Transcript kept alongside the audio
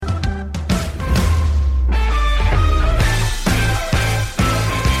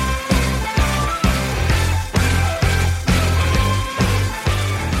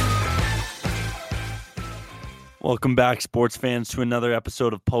Welcome back, sports fans, to another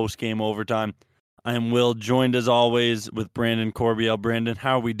episode of Post Game Overtime. I am Will, joined as always with Brandon Corbiel. Brandon,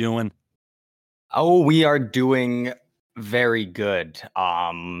 how are we doing? Oh, we are doing very good.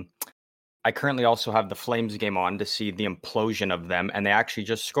 I currently also have the Flames game on to see the implosion of them, and they actually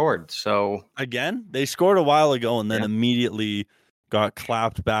just scored. So again, they scored a while ago and then immediately got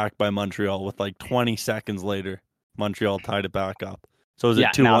clapped back by Montreal with like 20 seconds later. Montreal tied it back up. So is it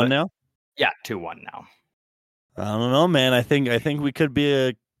 2-1 now? Yeah, 2-1 now. I don't know, man. I think we could be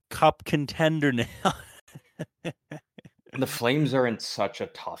a cup contender now. The Flames are in such a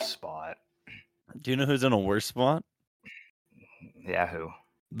tough spot. Do you know who's in a worse spot? Yeah, who?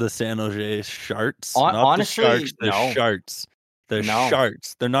 The San Jose Sharks. Honestly, the Sharks. The Sharks. The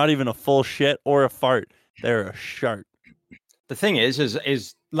Sharks. They're not even a full shit or a fart. They're a shark. The thing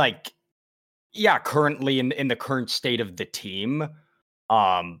is like, yeah, currently in the current state of the team,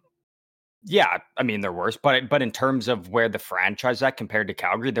 yeah, I mean they're worse, but in terms of where the franchise is at compared to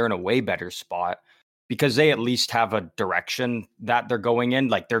Calgary, they're in a way better spot because they at least have a direction that they're going in.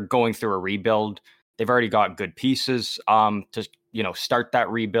 Like they're going through a rebuild. They've already got good pieces to start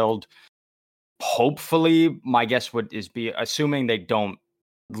that rebuild. Hopefully, my guess would be assuming they don't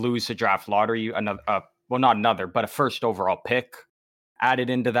lose the draft lottery, not another, but a first overall pick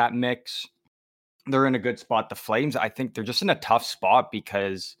added into that mix. They're in a good spot. The Flames, I think they're just in a tough spot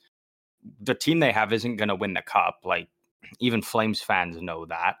because the team they have isn't going to win the cup. Like even Flames fans know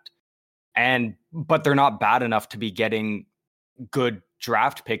that. But they're not bad enough to be getting good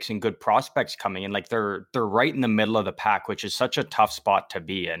draft picks and good prospects coming in. Like they're right in the middle of the pack, which is such a tough spot to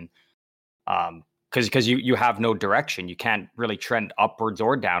be in. Because you have no direction. You can't really trend upwards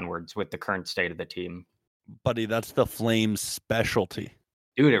or downwards with the current state of the team. Buddy, that's the Flames specialty.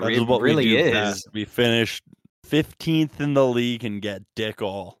 Dude, it really is. Best. We finished 15th in the league and get dick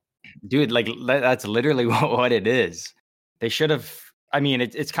all. Dude, like that's literally what it is. They should have. I mean,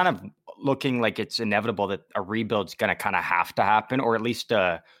 it's kind of looking like it's inevitable that a rebuild's going to kind of have to happen, or at least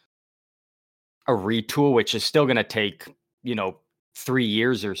a retool, which is still going to take 3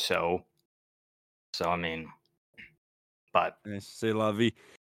 years or so. So I mean, but c'est la vie.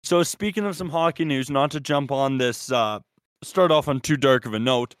 So speaking of some hockey news, not to jump on this, start off on too dark of a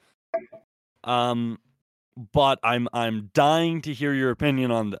note. But I'm dying to hear your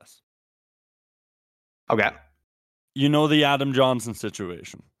opinion on this. Okay. You know the Adam Johnson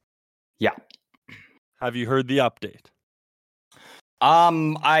situation. Yeah. Have you heard the update?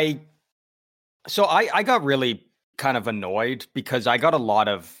 I got really kind of annoyed because I got a lot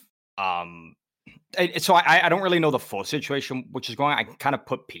of so I don't really know the full situation which is going on. I kind of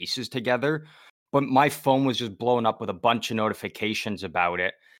put pieces together, but my phone was just blowing up with a bunch of notifications about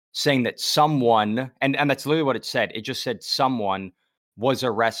it saying that someone, and that's literally what it said. It just said someone was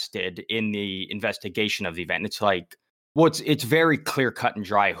arrested in the investigation of the event. And it's like, well, it's very clear cut and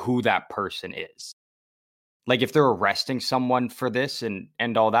dry who that person is. Like if they're arresting someone for this and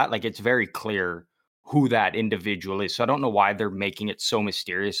all that, like it's very clear who that individual is. So I don't know why they're making it so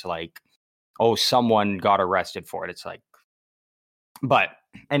mysterious. Like, oh, someone got arrested for it. It's like, but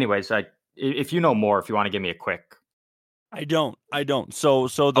anyways, if you know more, if you want to give me a quick. I don't. So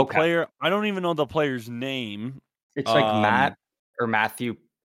the player, I don't even know the player's name. It's like Matt or Matthew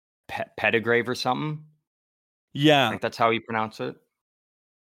Pettigrave or something. Yeah. I think that's how you pronounce it.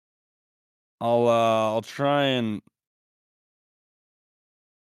 I'll try and.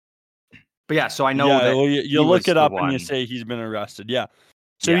 But yeah, so I know that you look it up and you say he's been arrested. Yeah.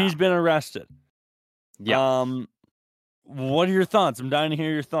 So he's been arrested. Yeah. What are your thoughts? I'm dying to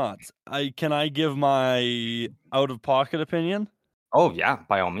hear your thoughts. Can I give my out-of-pocket opinion? Oh, yeah,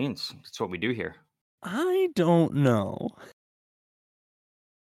 by all means. That's what we do here. I don't know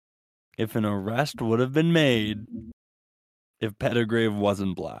if an arrest would have been made if Pettigrave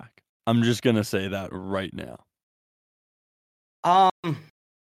wasn't black. I'm just going to say that right now.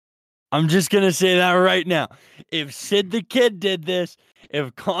 I'm just going to say that right now. If Sid the Kid did this,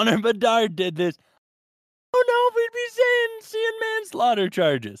 if Connor Bedard did this, I don't know if we'd be seeing manslaughter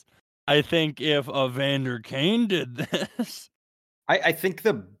charges. I think if Evander Kane did this, I think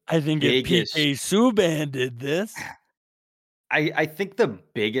if PK Subban did this, I think the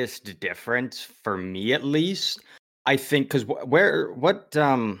biggest difference for me, at least, I think because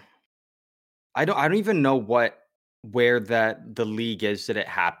I don't even know where the league is that it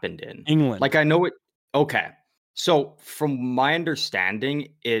happened in. England. Like I know it. Okay, so from my understanding,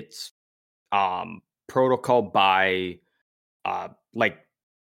 it's protocol by like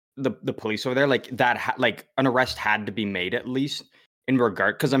the police over there, like that like an arrest had to be made at least in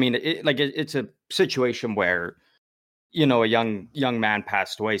regard, because I mean it's a situation where a young man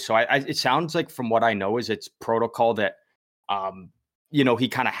passed away. So it sounds like, from what I know, is it's protocol that he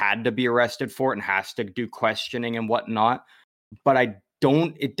kind of had to be arrested for it and has to do questioning and whatnot. But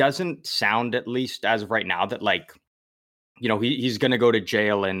it doesn't sound, at least as of right now, that like, he's going to go to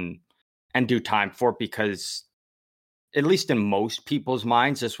jail and do time for it, because at least in most people's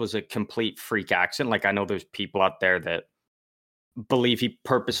minds, this was a complete freak accident. Like, I know there's people out there that believe he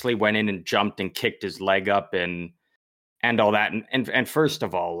purposely went in and jumped and kicked his leg up and all that. And first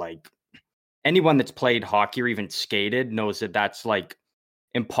of all, like, anyone that's played hockey or even skated knows that that's like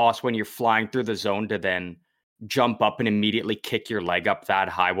impossible when you're flying through the zone to then jump up and immediately kick your leg up that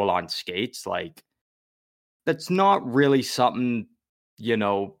high while on skates. Like, that's not really something,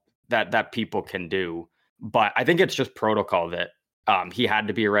 that people can do. But I think it's just protocol that he had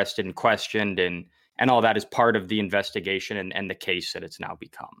to be arrested and questioned, and all that is part of the investigation and the case that it's now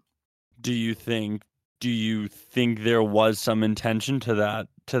become. Do you think there was some intention to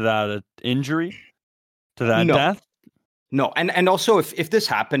that injury, to that death? No, and also, if this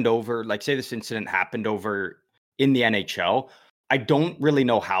happened over, like, say this incident happened over in the NHL, I don't really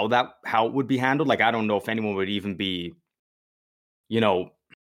know how it would be handled. Like, I don't know if anyone would even be,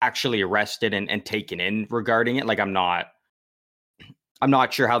 actually arrested and taken in regarding it. Like, I'm not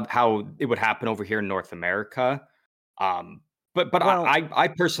sure how it would happen over here in North America. But well, I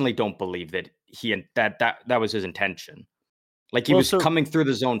personally don't believe that that was his intention. Like, he was coming through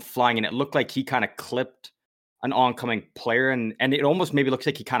the zone flying, and it looked like he kind of clipped an oncoming player, and it almost maybe looks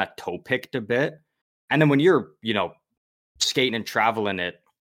like he kind of toe picked a bit. And then when you're, skating and traveling at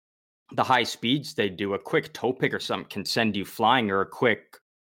the high speeds they do, a quick toe pick or something can send you flying, or a quick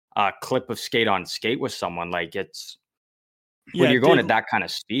clip of skate on skate with someone. Like, it's when you're going at that kind of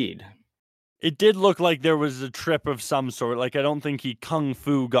speed. It did look like there was a trip of some sort. Like, I don't think he kung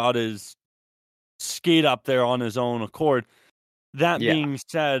fu got his skate up there on his own accord. That being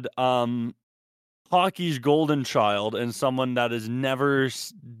said, hockey's golden child and someone that has never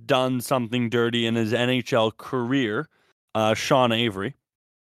done something dirty in his NHL career, Sean Avery.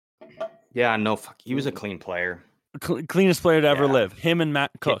 Yeah, no, he was a clean player. Cleanest player to ever live. Him and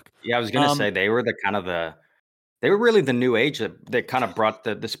Matt Cook. Yeah, I was going to say they were they were really the new age that kind of brought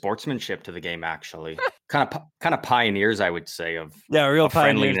the sportsmanship to the game, actually. kind of pioneers, I would say, of real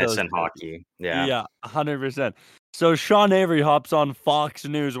friendliness in hockey. Yeah, 100%. So Sean Avery hops on Fox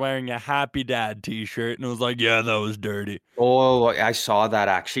News wearing a Happy Dad t-shirt and was like, yeah, that was dirty. Oh, I saw that,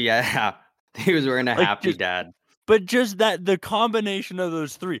 actually. Yeah, he was wearing a Happy Dad. But just that, the combination of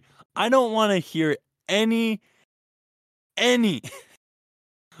those three, I don't want to hear any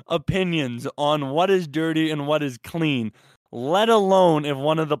opinions on what is dirty and what is clean, let alone if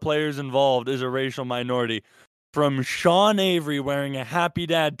one of the players involved is a racial minority, from Sean Avery wearing a Happy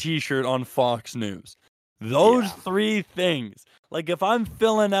Dad t-shirt on Fox News. Those three things. Like, if I'm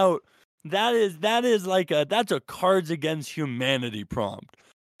filling out, that's a Cards Against Humanity prompt.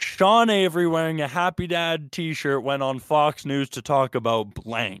 Sean Avery wearing a Happy Dad t-shirt went on Fox News to talk about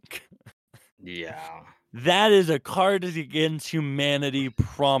blank. Yeah. That is a Cards Against Humanity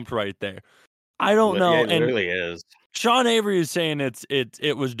prompt right there. I don't know. Yeah, it really is. Sean Avery is saying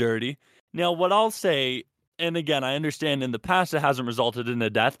it was dirty. Now, what I'll say, and again, I understand in the past it hasn't resulted in a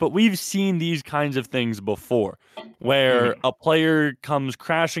death, but we've seen these kinds of things before, where a player comes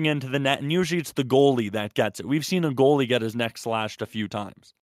crashing into the net, and usually it's the goalie that gets it. We've seen a goalie get his neck slashed a few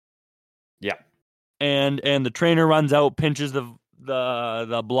times. Yeah. And the trainer runs out, pinches the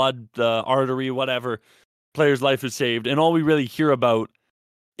blood, the artery, whatever. Player's life is saved, and all we really hear about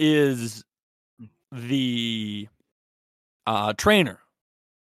is the trainer.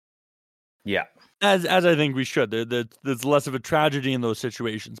 Yeah. As I think we should. There's less of a tragedy in those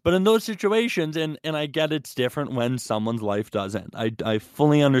situations. But in those situations, and I get it's different when someone's life does end. I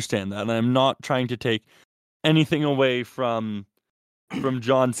fully understand that, and I'm not trying to take anything away from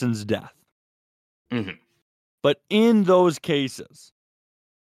Johnson's death. Mm-hmm. But in those cases,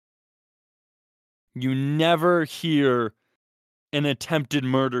 you never hear an attempted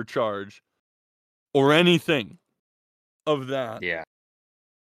murder charge or anything of that. Yeah.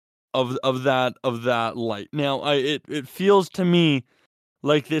 Of that light. Now, it feels to me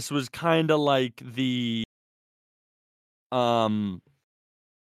like this was kind of like the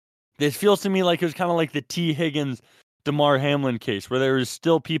this feels to me like it was kind of like the T. Higgins, DeMar Hamlin case, where there was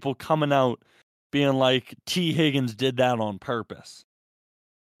still people coming out being like, T. Higgins did that on purpose.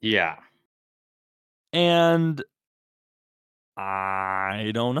 Yeah. And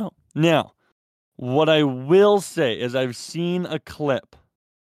I don't know. Now, what I will say is I've seen a clip.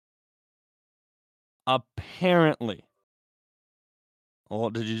 Apparently.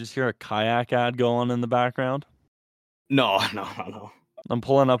 Oh, did you just hear a kayak ad go on in the background? No, no, no, no. I'm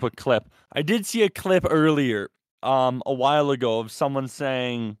pulling up a clip. I did see a clip earlier, a while ago, of someone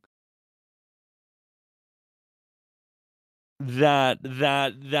saying that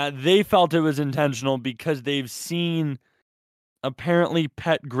they felt it was intentional because they've seen, apparently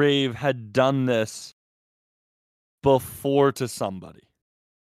Petgrave had done this before to somebody.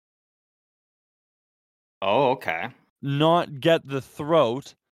 Oh, okay. Not get the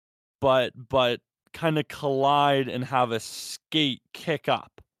throat, but kind of collide and have a skate kick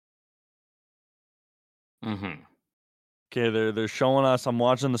up. Mm-hmm. Okay, they're showing us. I'm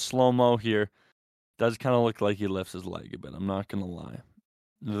watching the slow-mo here. Does kind of look like he lifts his leg a bit. I'm not gonna lie.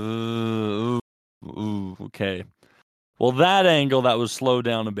 Ooh, okay. Well, that angle that was slowed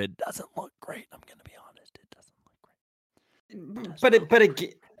down a bit doesn't look great. I'm gonna be honest. It doesn't look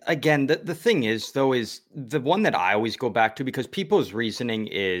great. Again, the thing is though, is the one that I always go back to, because people's reasoning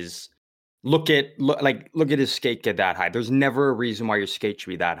is look at his skate get that high. There's never a reason why your skate should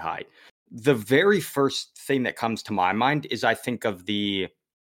be that high. The very first thing that comes to my mind is I think of the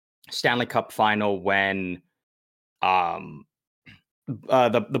Stanley Cup final when the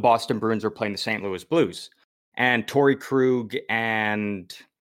Boston Bruins were playing the St. Louis Blues, and Torrey Krug and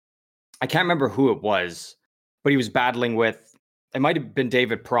I can't remember who it was, but he was battling with, it might have been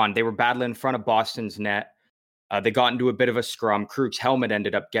David Perron. They were battling in front of Boston's net. They got into a bit of a scrum. Krug's helmet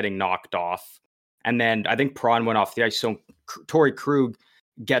ended up getting knocked off. And then I think Perron went off the ice. So Torrey Krug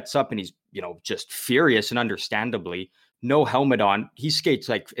gets up and he's, just furious, and understandably, no helmet on. He skates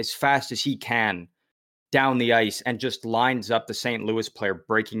like as fast as he can down the ice and just lines up the St. Louis player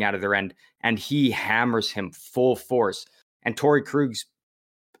breaking out of their end. And he hammers him full force. And Torrey Krug's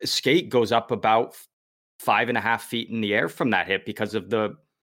skate goes up about 5.5 feet in the air from that hit because of the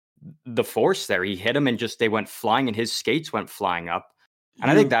force there. He hit him and just they went flying, and his skates went flying up.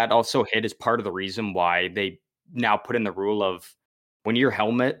 And I think that also hit is part of the reason why they now put in the rule of when your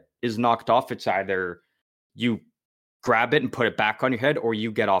helmet is knocked off, it's either you grab it and put it back on your head or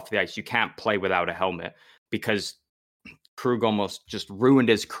you get off the ice. You can't play without a helmet, because Krug almost just ruined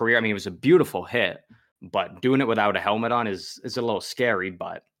his career. I mean, it was a beautiful hit, but doing it without a helmet on is a little scary.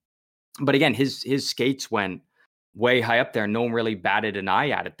 But again, his skates went way high up there. No one really batted an eye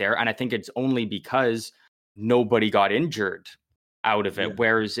at it there. And I think it's only because nobody got injured out of it. Yeah.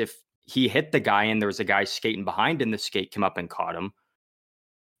 Whereas if he hit the guy and there was a guy skating behind and the skate came up and caught him,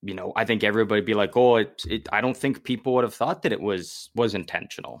 I think everybody would be like, oh, I don't think people would have thought that it was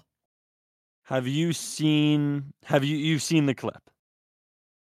intentional. Have you seen the clip?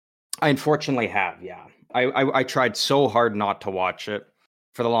 I unfortunately have, yeah. I tried so hard not to watch it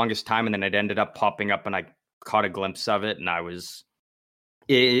for the longest time, and then it ended up popping up and I caught a glimpse of it, and I was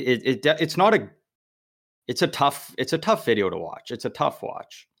it's a tough video to watch. It's a tough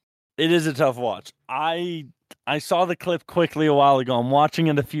watch. It is a tough watch. I saw the clip quickly a while ago. I'm watching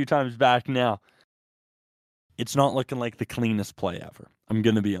it a few times back now. It's not looking like the cleanest play ever. I'm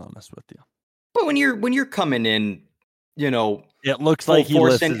going to be honest with you. But when you're coming in, it looks like he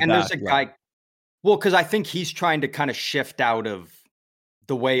lifts his back, there's a guy. Well, because I think he's trying to kind of shift out of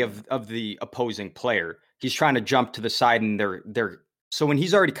the way of the opposing player. He's trying to jump to the side, and they're so when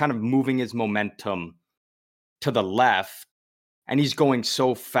he's already kind of moving his momentum to the left, and he's going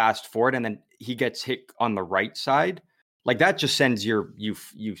so fast forward, and then he gets hit on the right side, like that just sends you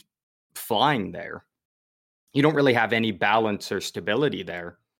flying there. You don't really have any balance or stability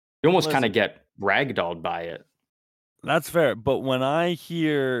there. You almost kind of get ragdolled by it. That's fair, but when I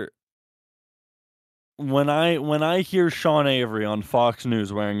hear Sean Avery on Fox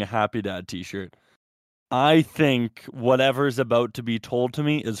News wearing a Happy Dad t-shirt, I think whatever's about to be told to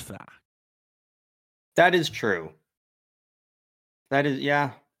me is fact. That is true. That is,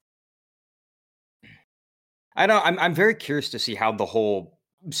 yeah. I'm very curious to see how the whole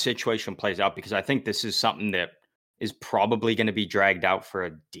situation plays out, because I think this is something that is probably going to be dragged out for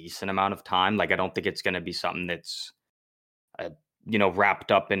a decent amount of time. Like, I don't think it's going to be something that's,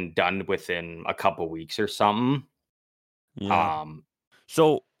 wrapped up and done within a couple weeks or something. Yeah.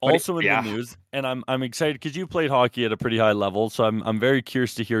 So also in the news, and I'm excited because you played hockey at a pretty high level, so I'm very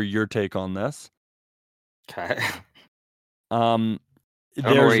curious to hear your take on this. Okay. I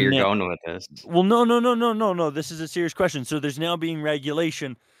don't know where you're going with this. Well, no. This is a serious question. So there's now being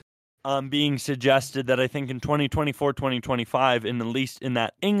regulation being suggested that I think in 2024, 2025, at least in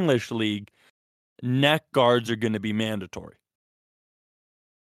that English league, neck guards are going to be mandatory.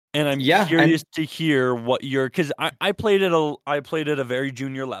 And I'm curious to hear what because I played at a very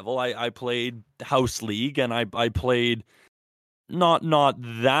junior level. I played house league, and I played not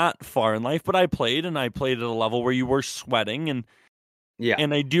that far in life, but I played at a level where you were sweating, and Yeah.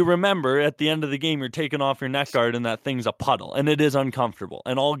 And I do remember at the end of the game, you're taking off your neck guard and that thing's a puddle and it is uncomfortable.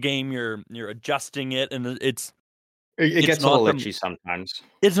 And all game you're adjusting it and It it's gets a not little the itchy sometimes.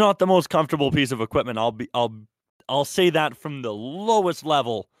 it's not the most comfortable piece of equipment. I'll say that from the lowest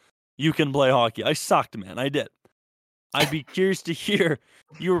level you can play hockey. I sucked, man. I did. I'd be curious to hear.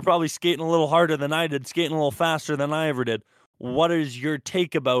 You were probably skating a little harder than I did, skating a little faster than I ever did. What is your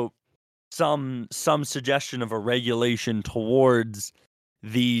take about some suggestion of a regulation towards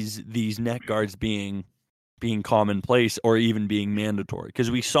these neck guards being commonplace or even being mandatory? Because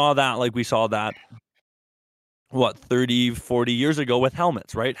we saw that what 30, 40 years ago with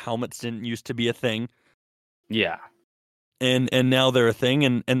helmets, right? Helmets didn't used to be a thing. Yeah. And now they're a thing,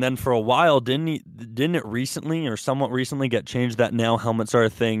 and then for a while, didn't it recently or somewhat recently get changed that now helmets are a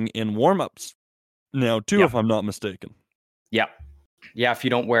thing in warm-ups now too, Yeah. if I'm not mistaken. Yeah. Yeah, if you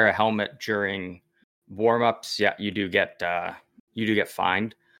don't wear a helmet during warm-ups, yeah, you do get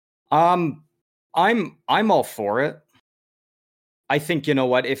fined. I'm all for it. I think, you know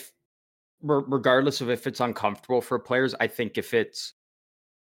what, if regardless of if it's uncomfortable for players, I think if it's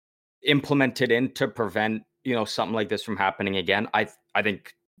implemented in to prevent, something like this from happening again, I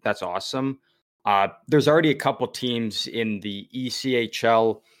think that's awesome. There's already a couple teams in the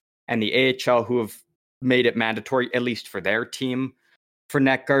ECHL and the AHL who have made it mandatory, at least for their team, for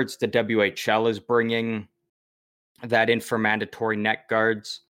neck guards. The WHL is bringing that in for mandatory neck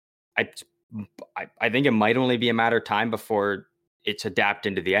guards. I think it might only be a matter of time before it's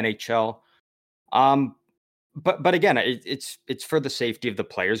adapted into the NHL. But again, it's for the safety of the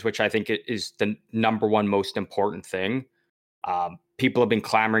players, which I think is the number one most important thing. People have been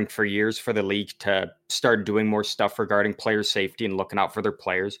clamoring for years for the league to start doing more stuff regarding player safety and looking out for their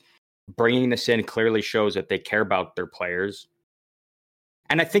players. Bringing this in clearly shows that they care about their players.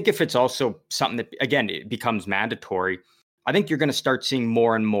 And I think if it's also something that, again, it becomes mandatory, I think you're going to start seeing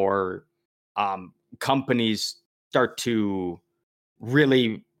more and more companies start to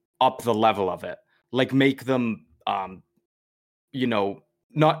really up the level of it, like make them,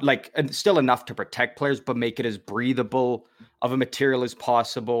 not like still enough to protect players, but make it as breathable of a material as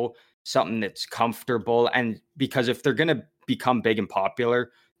possible, something that's comfortable. And because if they're going to become big and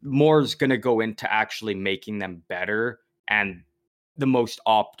popular, more is going to go into actually making them better and the most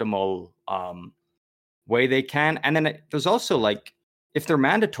optimal way they can. And then there's also like, if they're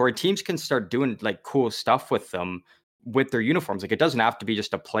mandatory, teams can start doing like cool stuff with them, with their uniforms. Like it doesn't have to be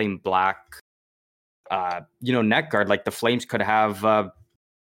just a plain black, neck guard. Like the Flames could have a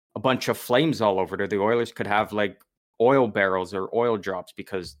bunch of flames all over it, or the Oilers could have like oil barrels or oil drops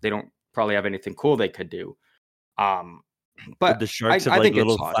because they don't probably have anything cool they could do. Would the But Sharks have I like think it's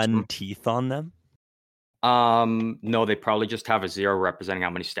little fun awesome. teeth on them? No, they probably just have a 0 representing how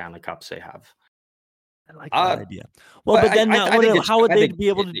many Stanley Cups they have. I like that Uh, idea. Well, but but then I think it's, how would I they think be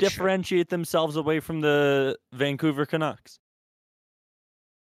able to it should. differentiate themselves away from the Vancouver Canucks?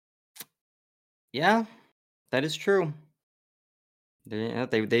 Yeah, that is true.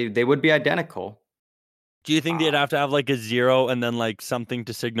 They would be identical. Do you think they'd Um, have to have like a 0 and then like something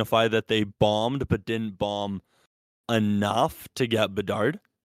to signify that they bombed but didn't bomb enough to get Bedard?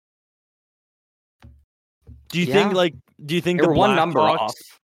 Do you think yeah, like do you think they the were one number off.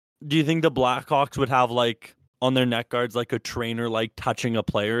 Blackhawks would have like on their neck guards like a trainer like touching a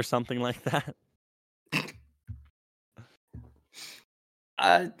player or something like that?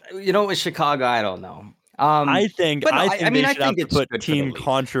 With Chicago, I don't know. I think But no, I they mean, I should have think to it's put good for the team league.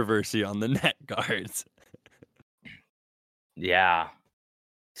 controversy on the net guards. Yeah.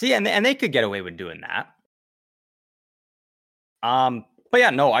 See, and they could get away with doing that. But yeah,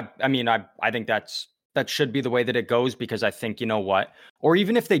 no, I mean, I think that should be the way that it goes, because I think, you know what, or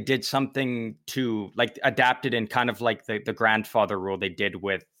even if they did something to like adapt it in kind of like the grandfather rule they did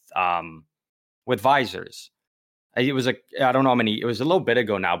with visors. It was I don't know how many, it was a little bit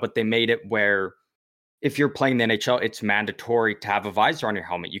ago now, but they made it where if you're playing the NHL, it's mandatory to have a visor on your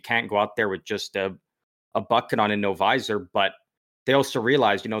helmet. You can't go out there with just a bucket on and no visor. But they also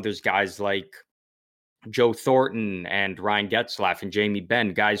realized, there's guys like Joe Thornton and Ryan Getzlaff and Jamie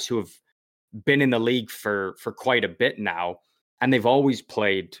Benn, guys who have been in the league for quite a bit now, and they've always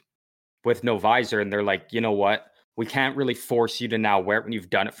played with no visor. And they're like, you know what? We can't really force you to now wear it when you've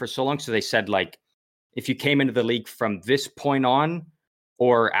done it for so long. So they said, like, if you came into the league from this point on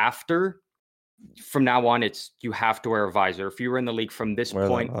or after, from now on, it's you have to wear a visor. If you were in the league from this Wear that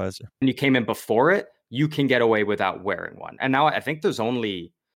point visor. and you came in before it, you can get away without wearing one. And now I think there's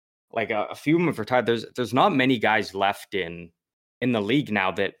only like a few of them have retired. There's not many guys left in the league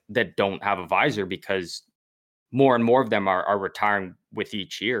now that don't have a visor, because more and more of them are retiring with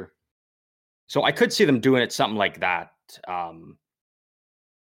each year. So I could see them doing it something like that.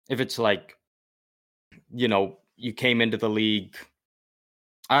 If it's like, you came into the league,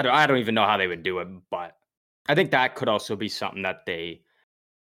 I don't even know how they would do it, but I think that could also be something that they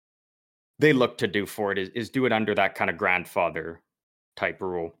look to do for it is do it under that kind of grandfather type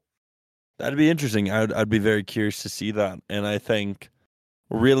rule. That'd be interesting. I'd be very curious to see that. And I think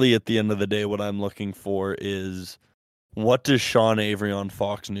really at the end of the day, what I'm looking for is what does Sean Avery on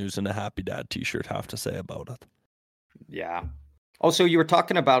Fox News in a Happy Dad t-shirt have to say about it? Yeah. Also, you were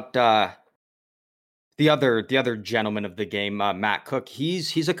talking about the other gentleman of the game, Matt Cook.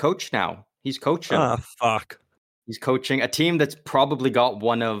 He's a coach now. He's coaching. Ah, fuck. He's coaching a team that's probably got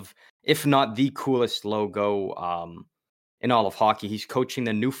one of, if not the coolest logo in all of hockey. He's coaching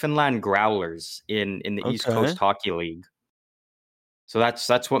the Newfoundland Growlers in the East Coast Hockey League. So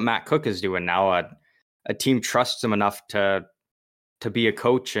that's what Matt Cook is doing now. A team trusts him enough to be a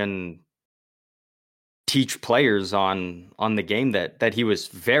coach and teach players on the game that he was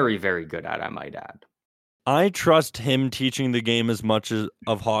very, very good at, I might add. I trust him teaching the game as much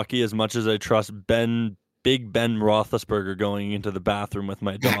of hockey as much as I trust Big Ben Roethlisberger going into the bathroom with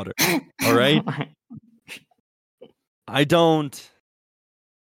my daughter. All right? I don't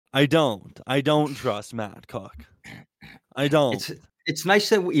trust Matt Cook. I don't. It's nice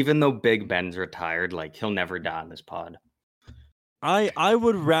that even though Big Ben's retired, like he'll never die on this pod. I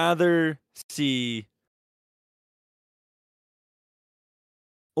would rather see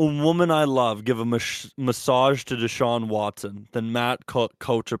a woman I love give a massage to Deshaun Watson than Matt Cook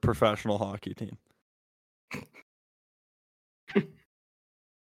coach a professional hockey team.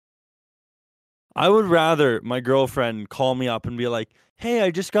 I would rather my girlfriend call me up and be like, hey,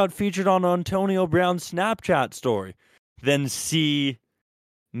 I just got featured on Antonio Brown's Snapchat story, than see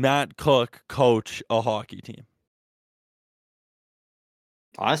Matt Cook coach a hockey team.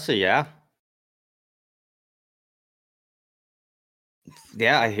 Honestly, yeah.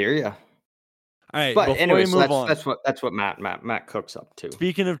 Yeah, I hear you. All right, but anyways, on, that's what Matt Cook's up to.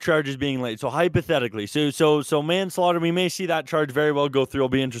 Speaking of charges being late, so hypothetically, so manslaughter, we may see that charge very well go through. It'll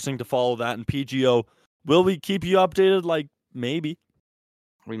be interesting to follow that. And PGO, will we keep you updated? Like maybe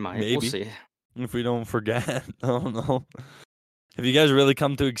we might. Maybe. We'll see if we don't forget. I don't know. If you guys really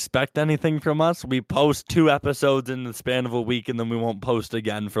come to expect anything from us, we post 2 episodes in the span of a week, and then we won't post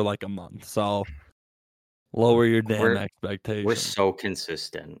again for like a month. So lower your damn expectations. We're so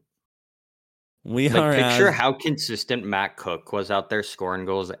consistent. We are. Picture how consistent Matt Cook was out there scoring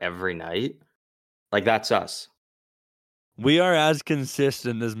goals every night. Like that's us. We are as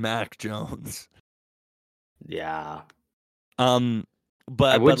consistent as Mac Jones. Yeah.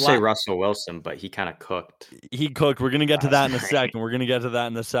 But I would say Russell Wilson, but he kind of cooked. He cooked. We're gonna get to that in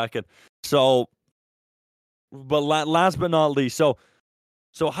a second. So, but last but not least, so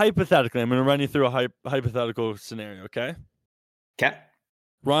hypothetically, I'm gonna run you through a hypothetical scenario. Okay. Okay.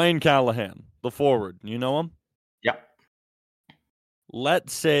 Ryan Callahan, the forward. You know him? Yeah.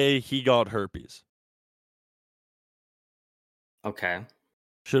 Let's say he got herpes. Okay.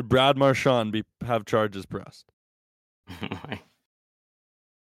 Should Brad Marchand have charges pressed?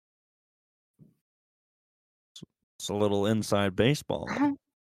 It's a little inside baseball.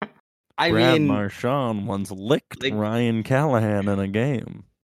 Brad Marchand once licked Ryan Callahan in a game.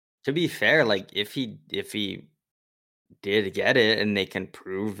 To be fair, if he did get it and they can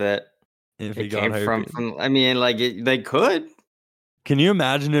prove that if it came from they could. Can you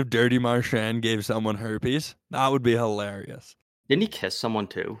imagine if Dirty Marchand gave someone herpes? That would be hilarious. Didn't he kiss someone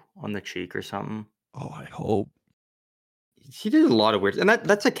too on the cheek or something? Oh, I hope. He did a lot of weird, and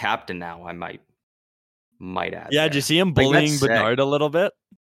that's a captain now. I might add. Yeah, did you see him bullying Bedard a little bit?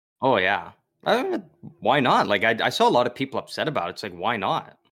 Oh yeah. Why not? I saw a lot of people upset about it. It's like, why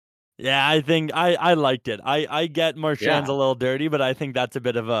not? Yeah, I think I liked it. I get Marchand's a little dirty, but I think that's a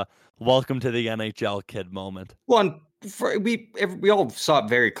bit of a welcome to the NHL kid moment. Well, we all saw it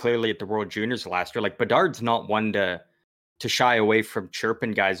very clearly at the World Juniors last year. Bedard's not one to shy away from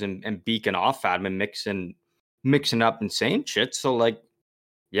chirping guys and beaking off at him and mixing up and saying shit. So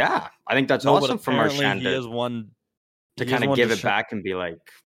yeah, I think that's awesome for Marchand. He is one to kind of give it back and be like,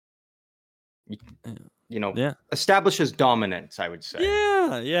 establishes dominance, I would say.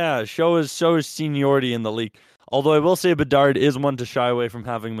 Yeah. Show his seniority in the league. Although I will say Bedard is one to shy away from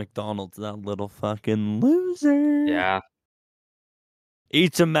having McDonald's. That little fucking loser. Yeah.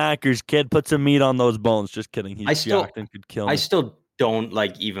 Eat some Mackers, kid. Put some meat on those bones. Just kidding. He's jacked and could kill me. I still don't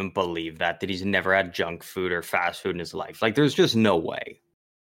even believe that he's never had junk food or fast food in his life. There's just no way.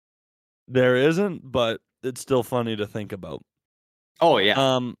 There isn't, but it's still funny to think about. Oh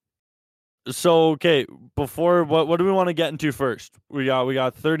yeah. So okay, before what do we want to get into first? We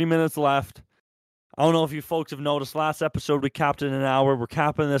got 30 minutes left. I don't know if you folks have noticed, last episode we capped it an hour. We're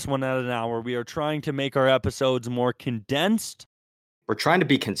capping this one at an hour. We are trying to make our episodes more condensed. We're trying to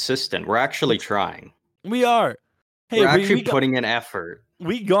be consistent. We're actually trying. We are. Hey, We're actually putting in effort.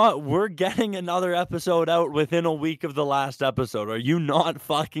 We're getting another episode out within a week of the last episode. Are you not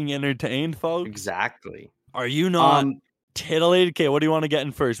fucking entertained, folks? Exactly. Are you not titillated? Okay, what do you want to get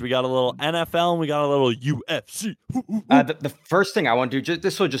in first? We got a little NFL and we got a little UFC. The first thing I want to do,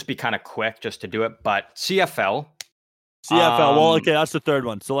 this will just be kind of quick just to do it, but CFL. Well, okay, that's the third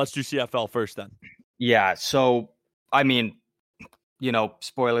one. So let's do CFL first then. Yeah, so, I mean,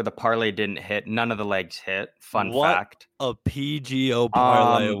 spoiler, the parlay didn't hit. None of the legs hit. Fun fact. A PGO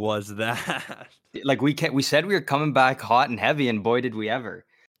parlay was that? Like we said we were coming back hot and heavy, and boy, did we ever.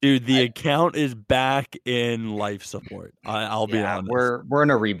 Dude, the account is back in life support. I'll be honest. We're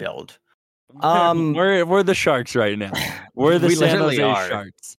in a rebuild. We're the Sharks right now. We're the San Jose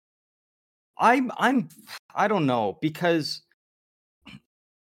Sharks. I don't know, because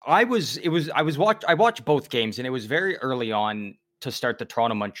I watched both games, and it was very early on to start the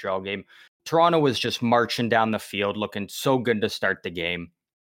Toronto-Montreal game. Toronto was just marching down the field, looking so good to start the game.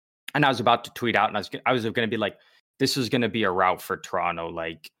 And I was about to tweet out, and I was going to be like, this is going to be a rout for Toronto.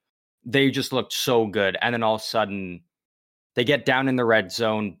 Like, they just looked so good. And then all of a sudden, they get down in the red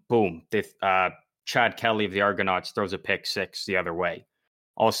zone. Boom. Chad Kelly of the Argonauts throws a pick six the other way.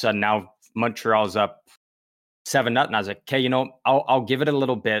 All of a sudden, now Montreal's up 7-0. I was like, okay, I'll give it a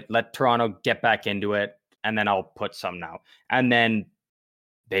little bit. Let Toronto get back into it, and then I'll put some out. And then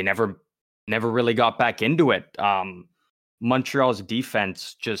they never really got back into it. Montreal's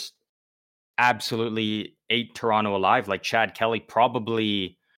defense just absolutely ate Toronto alive. Like, Chad Kelly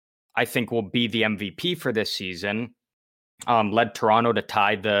probably, I think, will be the MVP for this season. Led Toronto to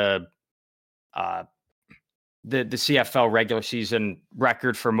tie the CFL regular season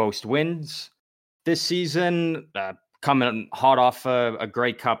record for most wins this season. Coming hot off a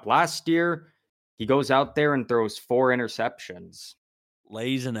Grey Cup last year, he goes out there and throws 4 interceptions,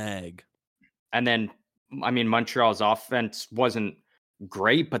 lays an egg. And then, I mean, Montreal's offense wasn't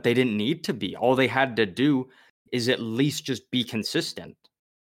great, but they didn't need to be. All they had to do is at least just be consistent.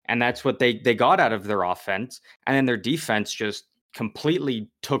 And that's what they got out of their offense. And then their defense just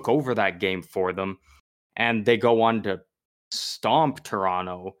completely took over that game for them. And they go on to stomp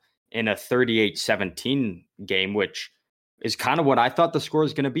Toronto in a 38-17 game, which is kind of what I thought the score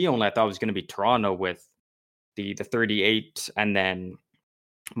was going to be. Only I thought it was going to be Toronto with the 38, and then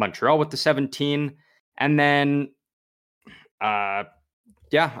Montreal with the 17. And then, I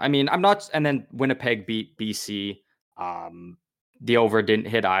mean, I'm not, and then Winnipeg beat BC. The over didn't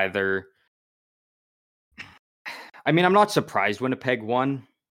hit either. I mean, I'm not surprised Winnipeg won.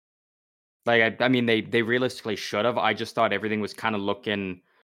 Like, I mean, they realistically should have. I just thought everything was kind of looking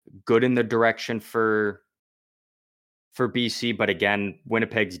good in the direction for BC. But again,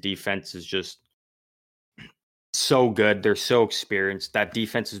 Winnipeg's defense is just so good. They're so experienced. That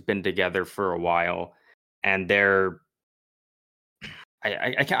defense has been together for a while. And they're,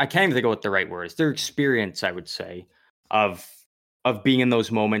 I can't even think of what the right word is. Their experience, I would say, of being in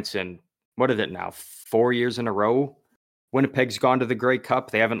those moments. And what is it now? 4 years in a row, Winnipeg's gone to the Grey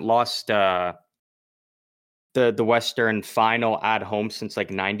Cup. They haven't lost the Western final at home since like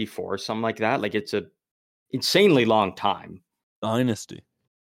 94 or something like that. Like, it's a insanely long time. Dynasty.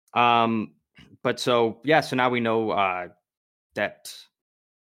 But so now we know that,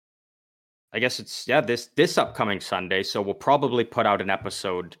 I guess it's this upcoming Sunday. So we'll probably put out an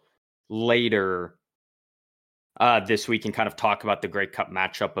episode later this week and kind of talk about the Grey Cup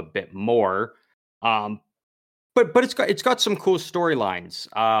matchup a bit more. But it's got some cool storylines.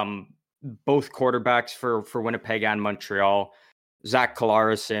 Both quarterbacks for Winnipeg and Montreal, Zach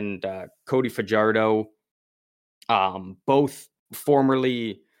Collaros and Cody Fajardo, both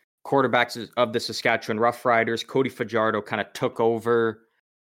formerly quarterbacks of the Saskatchewan Roughriders. Cody Fajardo kind of took over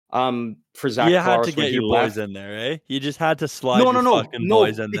for Zach Collaros. You had to get your boys in there, eh? You just had to slide fucking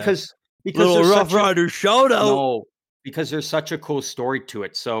boys in there. Because little Rough Rider shout out. No, because there's such a cool story to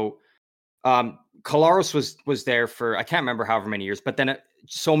it. So Collaros was there for, I can't remember however many years, but then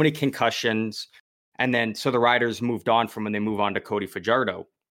so many concussions. And then, so the Riders moved on from when they move on to Cody Fajardo.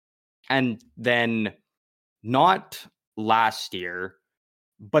 And then not last year,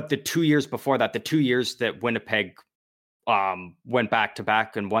 but the 2 years before that, the 2 years that Winnipeg went back to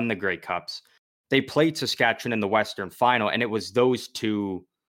back and won the Grey Cups, they played Saskatchewan in the Western final. And it was those two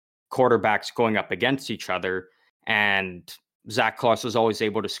quarterbacks going up against each other. And Zach Collaros was always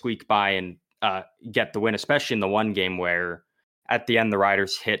able to squeak by and get the win, especially in the one game where at the end the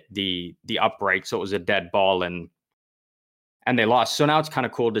Riders hit the upright, so it was a dead ball and they lost. So now it's kind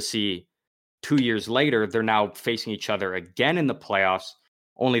of cool to see 2 years later, they're now facing each other again in the playoffs.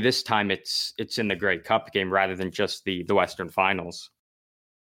 Only this time it's in the Grey Cup game rather than just the Western Finals.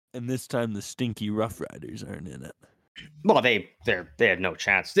 And this time the stinky Rough Riders aren't in it. Well, they had no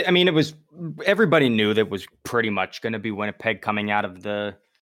chance. I mean, everybody knew that was pretty much going to be Winnipeg coming out of the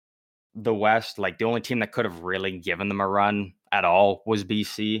West. Like, the only team that could have really given them a run at all was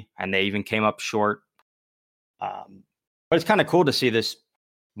BC, and they even came up short. But it's kind of cool to see this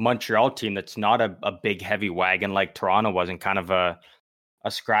Montreal team that's not a big heavy wagon like Toronto was, and kind of a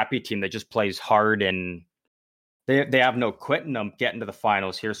scrappy team that just plays hard, and they have no quit in them getting to the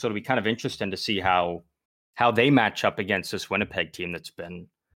finals here. So it'll be kind of interesting to see how they match up against this Winnipeg team that's been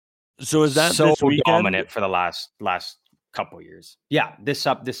so this dominant for the last couple of years. Yeah, this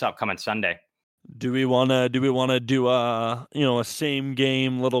upcoming Sunday. Do we want to do a same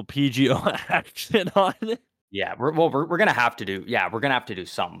game little PGO action on it? Yeah, we're gonna have to do. Yeah, we're gonna have to do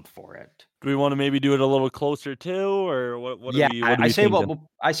something for it. Do we want to maybe do it a little closer too, or what? Yeah, I say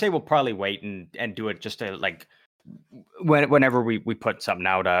we'll probably wait and do it just to, like, whenever we put something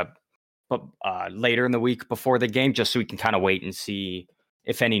out but later in the week before the game, just so we can kind of wait and see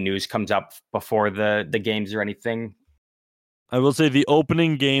if any news comes up before the games or anything. I will say the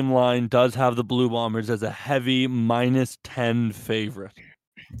opening game line does have the Blue Bombers as a heavy -10 favorite.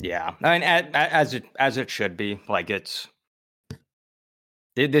 Yeah, I mean, as it should be. Like, this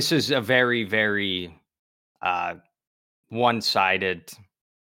is a very, very one-sided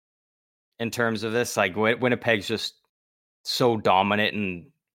in terms of this. Like, Winnipeg's just so dominant,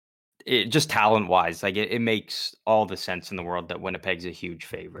 and it just talent-wise, like, it makes all the sense in the world that Winnipeg's a huge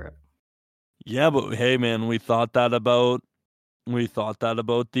favorite. Yeah, but hey, man, we thought that about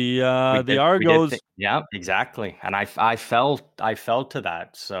the Argos. Yeah, exactly. And I fell to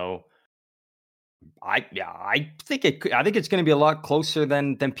that. So I think it's going to be a lot closer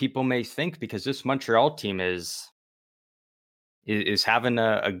than people may think, because this Montreal team is having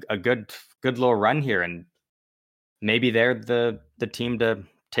a good little run here, and maybe they're the team to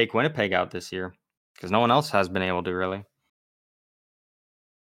take Winnipeg out this year, because no one else has been able to, really.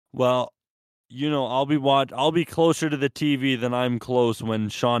 Well, I'll be closer to the TV than I'm close when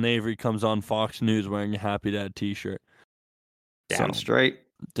Sean Avery comes on Fox News wearing a Happy Dad t-shirt. Damn straight.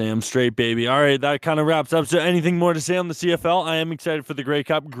 Damn straight, baby. All right, that kind of wraps up. So anything more to say on the CFL? I am excited for the Grey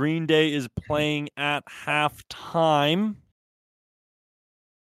Cup. Green Day is playing at halftime.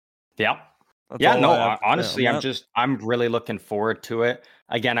 Yeah. Honestly, I'm really looking forward to it.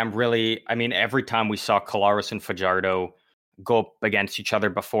 Again, every time we saw Collaros and Fajardo go up against each other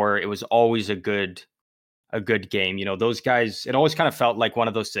before, it was always a good game. Those guys, it always kind of felt like one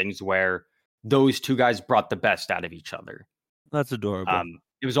of those things where those two guys brought the best out of each other. That's adorable.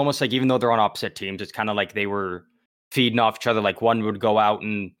 It was almost like, even though they're on opposite teams, it's kind of like they were feeding off each other. Like, one would go out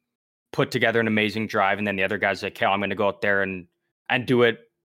and put together an amazing drive, and then the other guy's like, "Hey, I'm going to go out there and do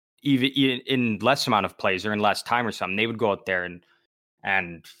it even in less amount of plays or in less time or something." They would go out there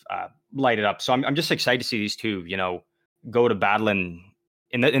and light it up. So I'm just excited to see these two, go to battle in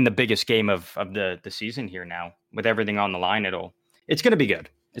the biggest game of the season here now, with everything on the line. It's going to be good.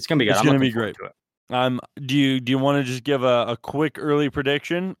 It's going to be good. It's going to be great. Do you want to just give a quick early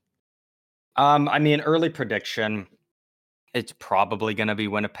prediction? Early prediction, it's probably going to be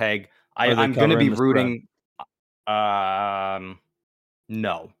Winnipeg. I'm going to be rooting. No.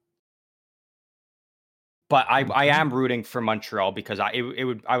 But I am rooting for Montreal, because I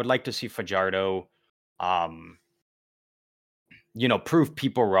would like to see Fajardo, prove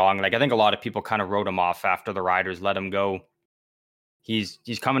people wrong. Like, I think a lot of people kind of wrote him off after the Riders let him go. He's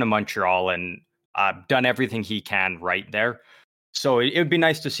coming to Montreal and done everything he can right there. So it would be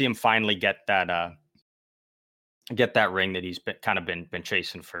nice to see him finally get that ring that he's been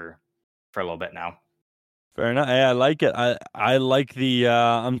chasing for a little bit now. Fair enough. Hey, I like it. I like the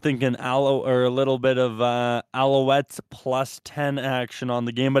I'm thinking a little bit of Alouettes +10 action on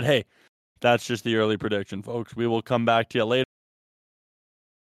the game. But hey, that's just the early prediction, folks. We will come back to you later.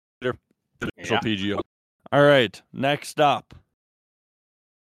 Yeah. PGO. All right. Next up,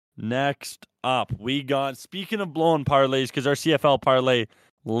 we got, speaking of blowing parlays, because our CFL parlay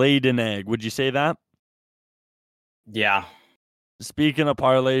laid an egg. Would you say that? Yeah. Speaking of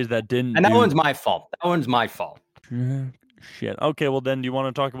parlays that didn't, and that one's my fault. Shit. Okay, well then, do you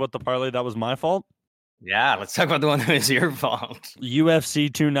want to talk about the parlay that was my fault? Yeah, let's talk about the one that was your fault.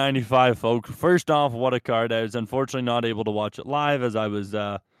 UFC 295, folks. First off, what a card. I was unfortunately not able to watch it live, as I was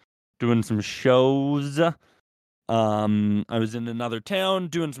doing some shows. I was in another town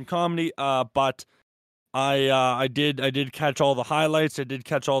doing some comedy, but I did catch all the highlights. I did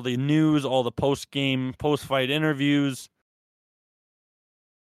catch all the news, all the post-fight interviews.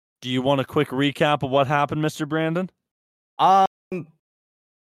 Do you want a quick recap of what happened, Mr. Brandon?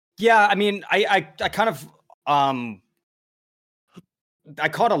 Yeah, I mean, I kind of I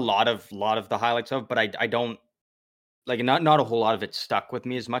caught a lot of the highlights of, but I don't like not a whole lot of it stuck with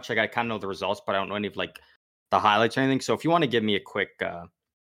me as much. Like I kind of know the results, but I don't know any of like the highlights or anything. So if you want to give me a quick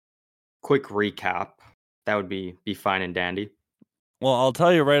recap, that would be fine and dandy. Well, I'll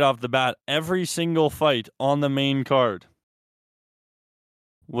tell you right off the bat, every single fight on the main card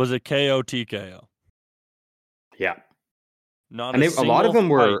was a KO TKO. Yeah. Not And a lot of them fight,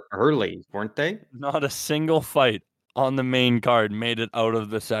 were early, weren't they? Not a single fight on the main card made it out of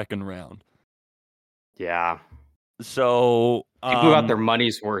the second round. Yeah. So people got their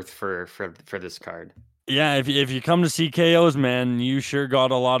money's worth for this card. Yeah, if you come to see KOs, man, you sure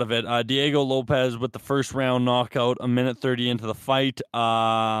got a lot of it. Diego Lopez with the first round knockout, a minute 30 into the fight.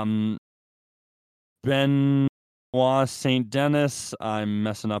 Benoit St. Denis, I'm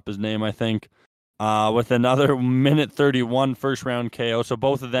messing up his name, I think, with another minute 31 first round KO. So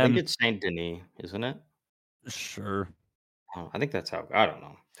both of them. I think it's St. Denis, isn't it? Sure. Oh, I think that's how. I don't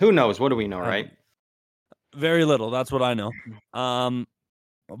know. Who knows? What do we know, right? Very little. That's what I know.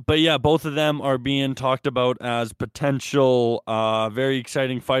 But yeah, both of them are being talked about as potential, very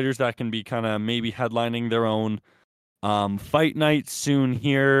exciting fighters that can be kind of maybe headlining their own fight night soon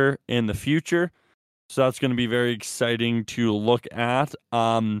here in the future. So that's going to be very exciting to look at.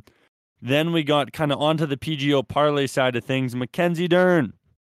 Then we got kind of onto the PGO parlay side of things. Mackenzie Dern.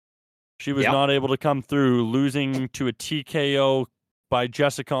 She was not able to come through, losing to a TKO by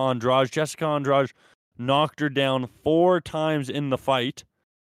Jessica Andrade. Jessica Andrade knocked her down 4 times in the fight.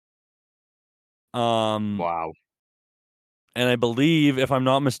 Wow. And I believe, if I'm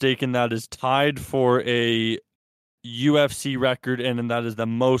not mistaken, that is tied for a UFC record, and that is the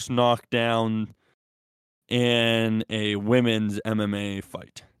most knockdown in a women's MMA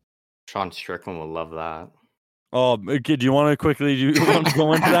fight. Sean Strickland will love that. Oh, okay, do you want to quickly? Do you want to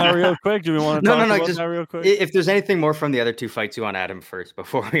go into that real quick? Do we want to talk about that real quick? If there's anything more from the other 2 fights, you want to add him first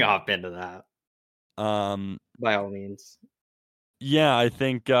before we hop into that. By all means. Yeah, I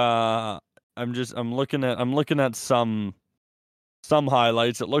think I'm looking at some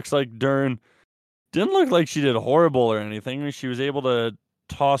highlights. It looks like Dern didn't look like she did horrible or anything. She was able to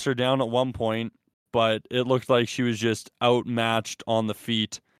toss her down at one point, but it looked like she was just outmatched on the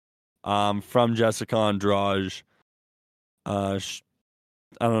feet from Jessica Andrade. I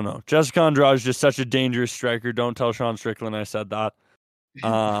don't know. Jessica Andrade is just such a dangerous striker. Don't tell Sean Strickland I said that.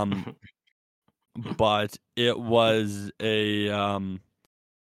 But it was it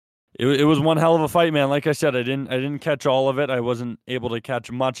was one hell of a fight, man. Like I said, I didn't catch all of it. I wasn't able to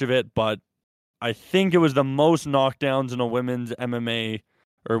catch much of it, but I think it was the most knockdowns in a women's MMA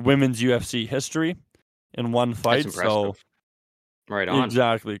or women's UFC history in one fight. That's impressive. So right on.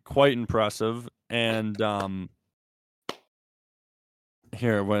 Exactly. Quite impressive. And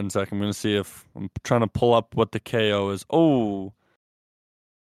here, 1 second. I'm going to see if I'm trying to pull up what the KO is. Oh,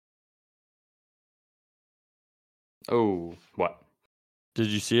 what? Did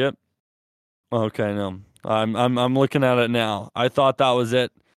you see it? Okay, no. I'm looking at it now. I thought that was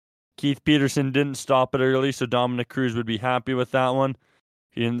it. Keith Peterson didn't stop it early, so Dominic Cruz would be happy with that one.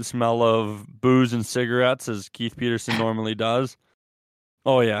 He didn't smell of booze and cigarettes as Keith Peterson normally does.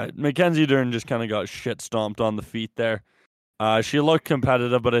 Oh yeah, Mackenzie Dern just kind of got shit stomped on the feet there. She looked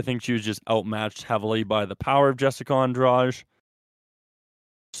competitive, but I think she was just outmatched heavily by the power of Jessica Andrade.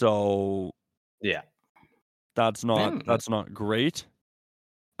 So yeah, that's not great.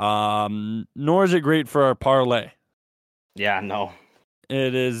 Nor is it great for our parlay. Yeah, no.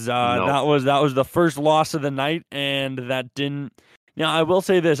 It is that was the first loss of the night, and that didn't. Now I will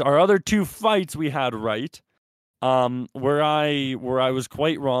say this: our other 2 fights we had right. Where I was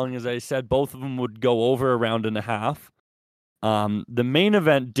quite wrong, as I said, both of them would go over a round and a half. The main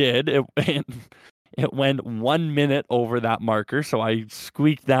event did it went 1 minute over that marker, so I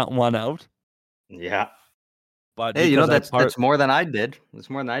squeaked that one out. Yeah. But hey, that's more than I did. It's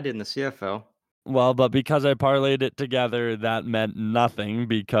more than I did in the CFL. Well, but because I parlayed it together, that meant nothing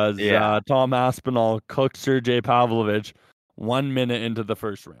because Tom Aspinall cooked Sergey Pavlovich 1 minute into the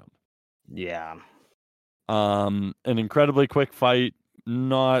first round. Yeah. An incredibly quick fight.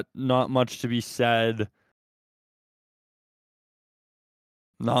 Not much to be said.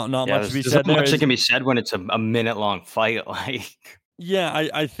 Not much to be said. Not much that can be said when it's a minute long fight. Like, yeah,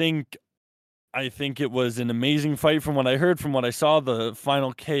 I think it was an amazing fight from what I heard. From what I saw, the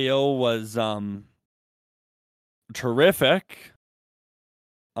final KO was terrific.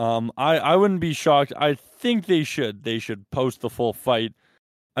 I wouldn't be shocked. I think they should post the full fight.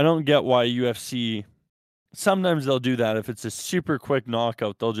 I don't get why UFC sometimes they'll do that if it's a super quick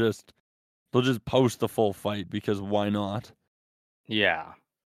knockout. They'll just post the full fight because why not? Yeah.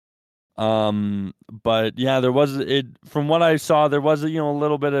 But yeah, there was it from what I saw, there was a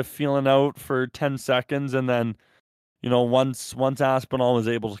little bit of feeling out for 10 seconds, and then once Aspinall was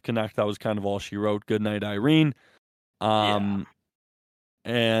able to connect, that was kind of all she wrote. Good night, Irene. Yeah.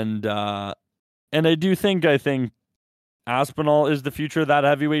 And I think Aspinall is the future of that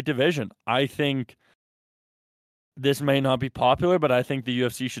heavyweight division. I think this may not be popular, but I think the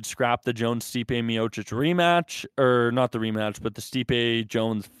UFC should scrap the Jones-Stipe Miocic rematch, or not the rematch, but the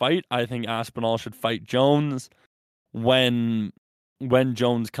Stipe-Jones fight. I think Aspinall should fight Jones when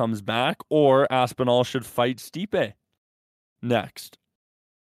Jones comes back, or Aspinall should fight Stipe next.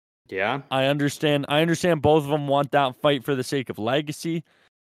 Yeah. I understand both of them want that fight for the sake of legacy.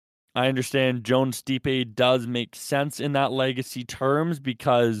 I understand Jones-Stipe does make sense in that legacy terms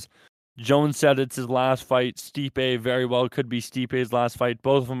because Jones said it's his last fight. Stipe very well could be Stipe's last fight.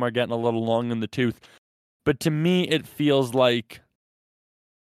 Both of them are getting a little long in the tooth. But to me, it feels like,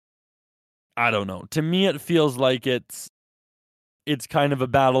 I don't know. To me, it feels like it's kind of a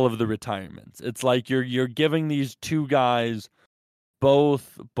battle of the retirements. It's like you're giving these two guys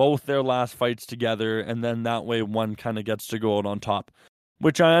both their last fights together, and then that way one kind of gets to go out on top.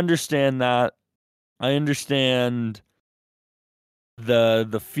 Which I understand that. I understand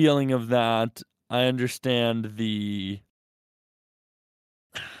the feeling of that. I understand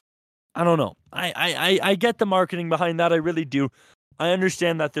I don't know. I get the marketing behind that. I really do. I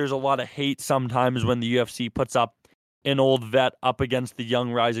understand that there's a lot of hate sometimes when the UFC puts up an old vet up against the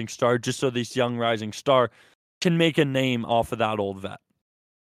young rising star just so this young rising star can make a name off of that old vet.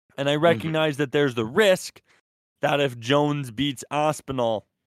 And I recognize that there's the risk that if Jones beats Aspinall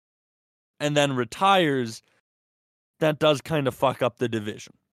and then retires, that does kind of fuck up the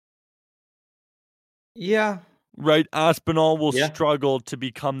division. Yeah. Right? Aspinall will struggle to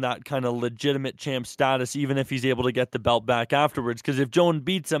become that kind of legitimate champ status, even if he's able to get the belt back afterwards. Because if Jones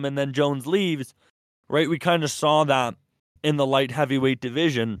beats him and then Jones leaves, right, we kind of saw that in the light heavyweight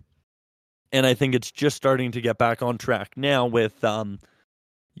division. And I think it's just starting to get back on track now with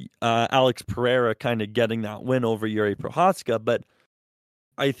Alex Pereira kind of getting that win over Yuri Prochazka. But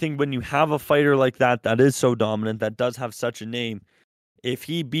I think when you have a fighter like that is so dominant, that does have such a name, if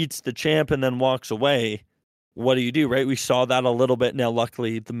he beats the champ and then walks away, what do you do, right? We saw that a little bit. Now,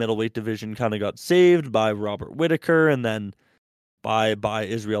 luckily, the middleweight division kind of got saved by Robert Whittaker and then by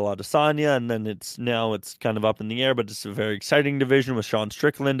Israel Adesanya, and then it's kind of up in the air, but it's a very exciting division with Sean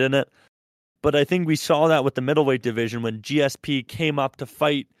Strickland in it. But I think we saw that with the middleweight division when GSP came up to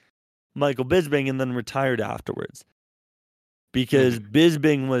fight Michael Bisping and then retired afterwards. Because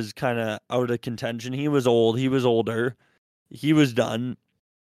Bisping was kind of out of contention. He was old. He was older. He was done.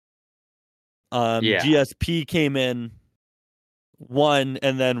 GSP came in, won,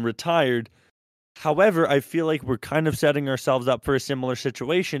 and then retired. However, I feel like we're kind of setting ourselves up for a similar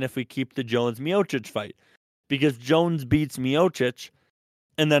situation if we keep the Jones-Miocic fight. Because Jones beats Miocic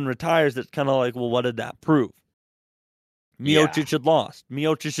and then retires, it's kind of like, well, what did that prove? Miocic had lost.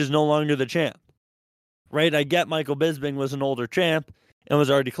 Miocic is no longer the champ. Right? I get Michael Bisping was an older champ and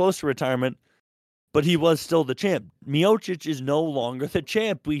was already close to retirement, but he was still the champ. Miocic is no longer the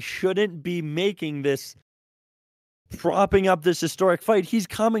champ. We shouldn't be making this, propping up this historic fight. He's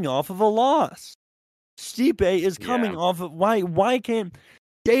coming off of a loss. Stipe is coming off of, why can't,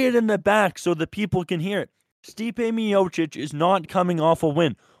 say it in the back so the people can hear it. Stipe Miocic is not coming off a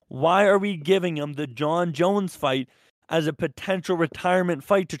win. Why are we giving him the John Jones fight as a potential retirement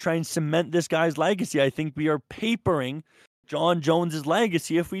fight to try and cement this guy's legacy? I think we are papering John Jones's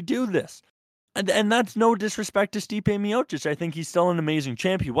legacy if we do this. And that's no disrespect to Stipe Miocic. I think he's still an amazing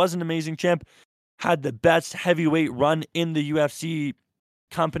champ. He was an amazing champ, had the best heavyweight run in the UFC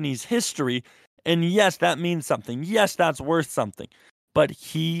company's history. And yes, that means something. Yes, that's worth something. But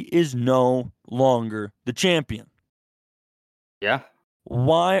he is no longer the champion. Yeah.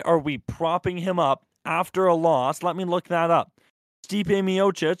 Why are we propping him up after a loss? Let me look that up. Stipe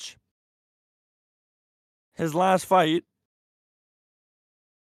Miocic, his last fight,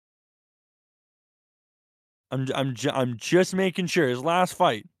 I'm just making sure his last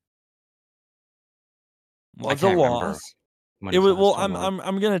fight was a loss. It was, well,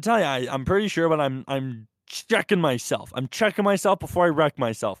 I'm gonna tell you, I'm pretty sure, but I'm checking myself. I'm checking myself before I wreck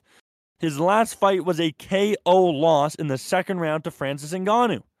myself. His last fight was a KO loss in the second round to Francis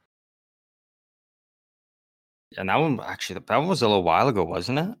Ngannou. And that one was a little while ago,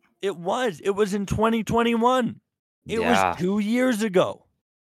 wasn't it? It was. It was in 2021. It was 2 years ago.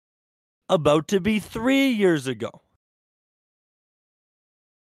 About to be 3 years ago.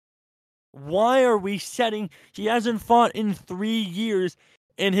 Why are we setting? He hasn't fought in 3 years,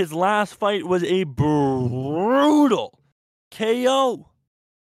 and his last fight was a brutal KO.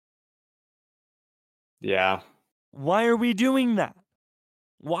 Yeah. Why are we doing that?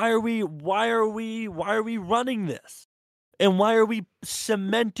 Why are we running this? And why are we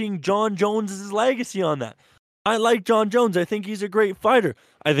cementing John Jones' legacy on that? I like John Jones. I think he's a great fighter.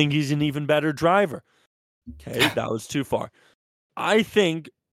 I think he's an even better driver. Okay, that was too far. I think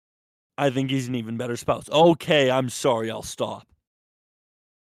he's an even better spouse. Okay, I'm sorry, I'll stop.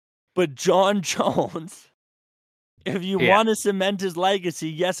 But John Jones, if you want to cement his legacy,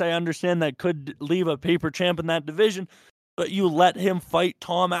 yes, I understand that could leave a paper champ in that division, but you let him fight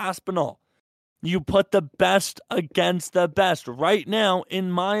Tom Aspinall. You put the best against the best. Right now,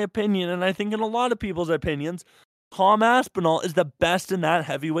 in my opinion, and I think in a lot of people's opinions, Tom Aspinall is the best in that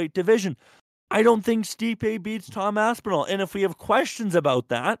heavyweight division. I don't think Stipe beats Tom Aspinall. And if we have questions about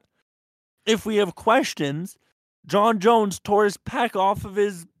that, John Jones tore his pec off of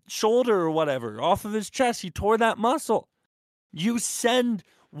his shoulder or whatever, off of his chest. He tore that muscle. You send,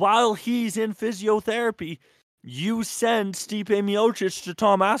 while he's in physiotherapy, you send Stipe Miocic to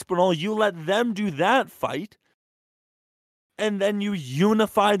Tom Aspinall. You let them do that fight. And then you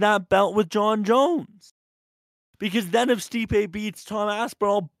unify that belt with John Jones. Because then if Stipe beats Tom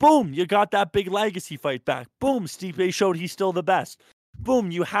Aspinall, boom, you got that big legacy fight back. Boom, Stipe showed he's still the best. Boom,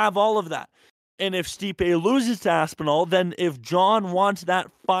 you have all of that. And if Stipe loses to Aspinall, then if John wants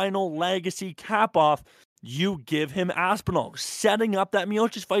that final legacy cap off, you give him Aspinall. Setting up that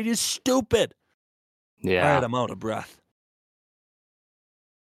Miocic fight is stupid. Yeah. All right, I'm out of breath.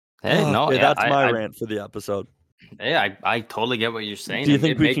 Hey, no, okay, yeah, that's my rant for the episode. Yeah, I totally get what you're saying. Do you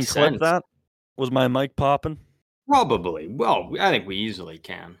think we can clip sense. that? Was my mic popping? Probably. Well, I think we easily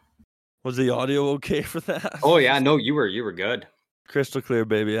can. Was the audio okay for that? Oh yeah, no, you were good. Crystal clear,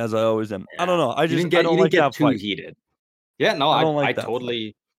 baby, as I always am. Yeah. I don't know. I don't like that too fight. heated. Yeah, no, I don't like I that totally.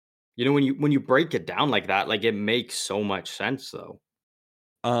 fight. You know, when you break it down like that, like it makes so much sense, though.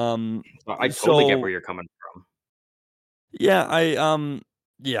 I totally get where you're coming from. Yeah,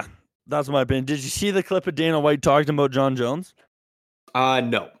 yeah, that's my opinion. Did you see the clip of Dana White talking about John Jones?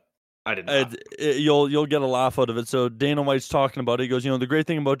 No, I did not. You'll get a laugh out of it. So Dana White's talking about it. He goes, the great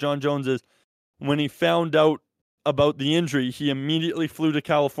thing about John Jones is when he found out about the injury, he immediately flew to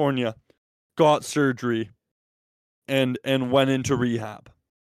California, got surgery, and went into rehab.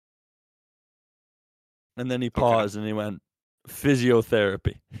 And then he paused and he went,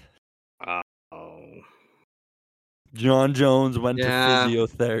 physiotherapy. Oh. John Jones went to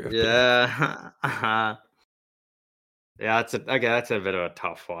physiotherapy. Yeah. Yeah, that's a bit of a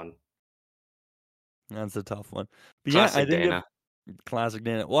tough one. That's a tough one. But Classic Dana. Classic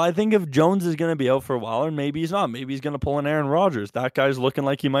Dana. Well, I think if Jones is going to be out for a while, or maybe he's not. Maybe he's going to pull an Aaron Rodgers. That guy's looking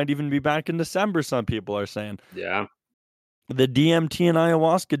like he might even be back in December, some people are saying. Yeah. The DMT and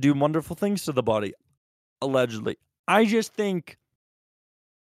ayahuasca do wonderful things to the body, allegedly. I just think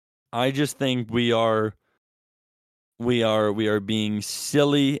we are being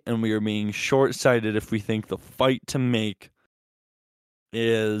silly and we are being short-sighted if we think the fight to make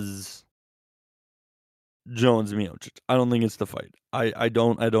is Jones Miocic. I don't think it's the fight. I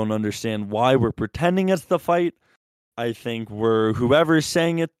don't understand why we're pretending it's the fight. I think whoever's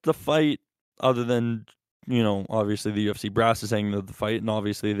saying it's the fight, other than, obviously the UFC brass is saying the fight, and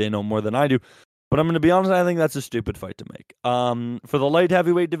obviously they know more than I do. But I'm going to be honest, I think that's a stupid fight to make. For the light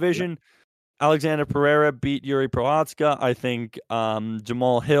heavyweight division, Alexander Pereira beat Yuri Prochazka. I think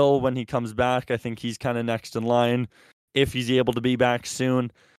Jamal Hill, when he comes back, I think he's kind of next in line if he's able to be back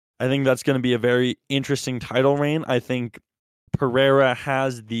soon. I think that's going to be a very interesting title reign. I think Pereira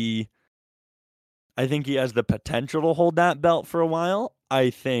has the potential to hold that belt for a while. I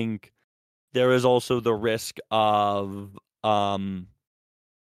think there is also the risk of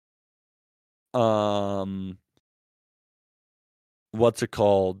what's it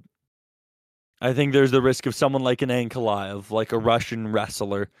called? I think there's the risk of someone like an Ankalaev, like a Russian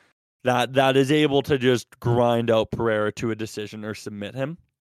wrestler, that is able to just grind out Pereira to a decision or submit him.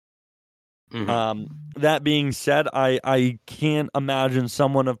 Mm-hmm. That being said, I can't imagine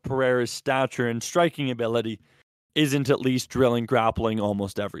someone of Pereira's stature and striking ability isn't at least drilling grappling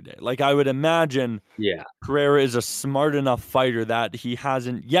almost every day. Like, I would imagine Pereira is a smart enough fighter that he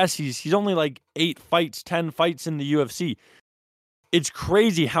hasn't. Yes, he's only like 10 fights in the UFC. It's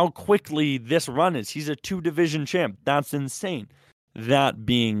crazy how quickly this run is. He's a 2-division champ. That's insane. That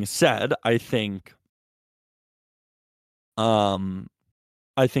being said, I think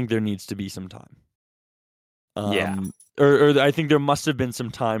there needs to be some time. Yeah. Or I think there must have been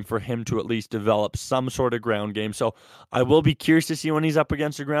some time for him to at least develop some sort of ground game. So I will be curious to see when he's up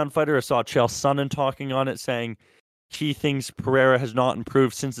against a ground fighter. I saw Chael Sonnen talking on it, saying he thinks Pereira has not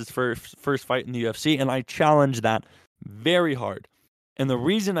improved since his first fight in the UFC, and I challenge that very hard. And the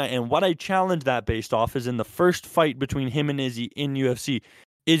reason and what I challenge that based off is in the first fight between him and Izzy in UFC,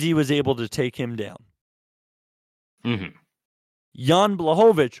 Izzy was able to take him down. Mm-hmm. Jan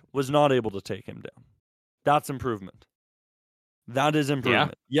Blachowicz was not able to take him down. That's improvement. That is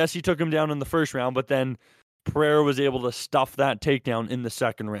improvement. Yeah. Yes, he took him down in the first round, but then Pereira was able to stuff that takedown in the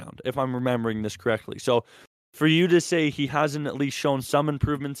second round, if I'm remembering this correctly. So for you to say he hasn't at least shown some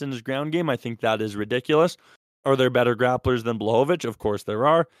improvements in his ground game, I think that is ridiculous. Are there better grapplers than Blachowicz? Of course there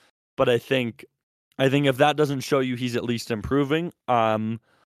are. But I think if that doesn't show you he's at least improving, I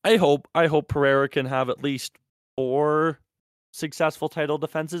hope Pereira can have at least 4 successful title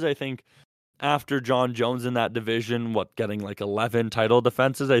defenses. I think after John Jones in that division, getting like 11 title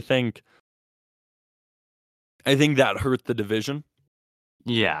defenses, I think that hurt the division.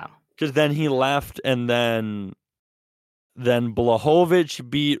 Yeah. Because then he left, and then Blachowicz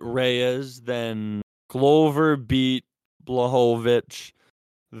beat Reyes, then Glover beat Blachowicz,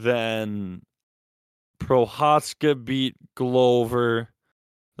 then Prochazka beat Glover,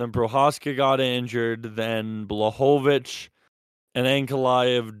 then Prochazka got injured, then Blachowicz and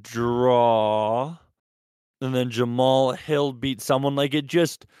Ankalaev draw, and then Jamal Hill beat someone. Like, it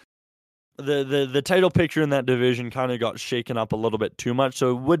just, the title picture in that division kind of got shaken up a little bit too much,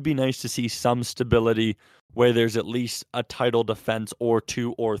 so it would be nice to see some stability where there's at least a title defense or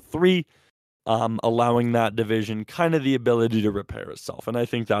 2 or 3, allowing that division kind of the ability to repair itself. And I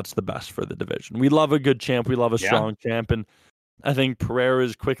think that's the best for the division. We love a good champ. We love a strong champ. And I think Pereira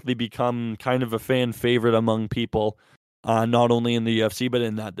has quickly become kind of a fan favorite among people, not only in the UFC, but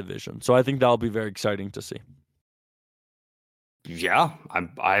in that division. So I think that'll be very exciting to see. Yeah,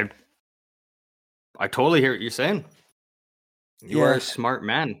 I totally hear what you're saying. You are a smart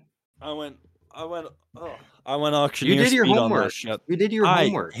man. I went auctioneer. You did your speed homework. On this shit. You did your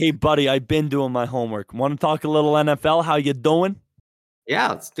homework. Hey, buddy, I've been doing my homework. Want to talk a little NFL? How you doing? Yeah,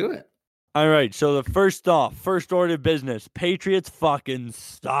 let's do it. All right. So first order of business. Patriots fucking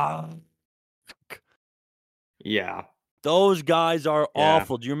suck. Yeah. Those guys are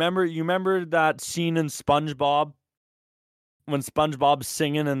awful. Do you remember that scene in SpongeBob? When SpongeBob's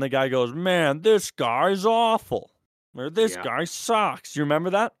singing and the guy goes, "Man, this guy's awful." Or this guy sucks. You remember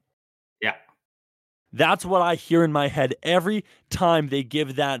that? Yeah. That's what I hear in my head every time they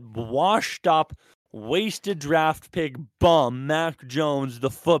give that washed up, wasted draft pick bum, Mac Jones, the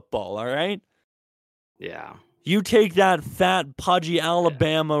football, all right? Yeah. You take that fat, pudgy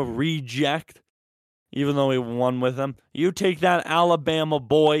Alabama reject, even though he won with him. You take that Alabama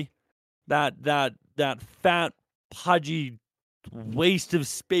boy, that fat, pudgy, waste of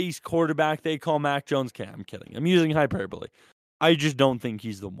space quarterback they call Mac Jones. Okay, I'm kidding. I'm using hyperbole. I just don't think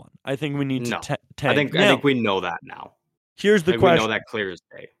he's the one. I think we need to tank. I think we know that now. Here's the question. We know that clear as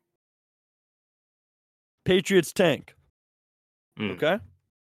day. Patriots tank. Okay.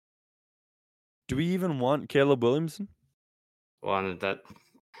 Do we even want Caleb Williamson? Well, that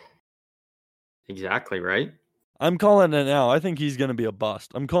exactly right. I'm calling it now. I think he's going to be a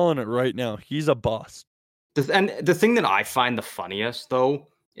bust. I'm calling it right now. He's a bust. And the thing that I find the funniest though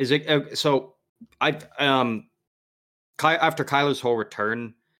is after Kyler's whole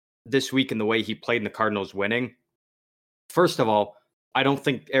return this week and the way he played in the Cardinals winning, first of all, I don't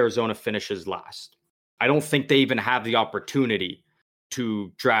think Arizona finishes last. I don't think they even have the opportunity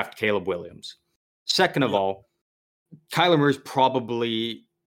to draft Caleb Williams. Second of all, Kyler Murray's probably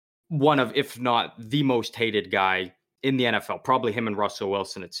one of, if not the most hated guy in the NFL. Probably him and Russell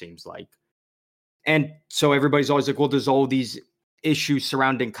Wilson, it seems like. And so everybody's always like, well, there's all these issues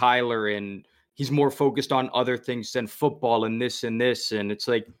surrounding Kyler and he's more focused on other things than football and this and this. And it's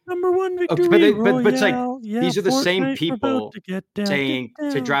like, number one victory but it's like, these are the same people saying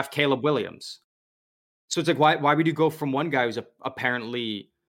to draft Caleb Williams. So it's like, why would you go from one guy who's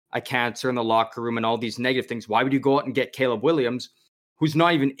apparently a cancer in the locker room and all these negative things? Why would you go out and get Caleb Williams, who's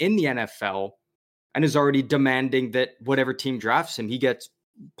not even in the NFL and is already demanding that whatever team drafts him, he gets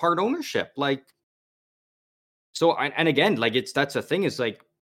part ownership? Like, so, and again, like that's the thing is like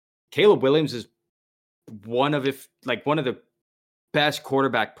Caleb Williams is one of the best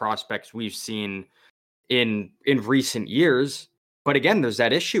quarterback prospects we've seen in recent years. But again, there's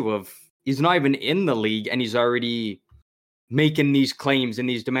that issue of he's not even in the league and he's already making these claims and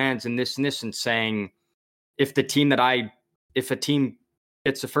these demands and this and saying, if a team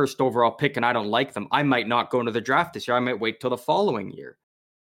gets the first overall pick and I don't like them, I might not go into the draft this year. I might wait till the following year.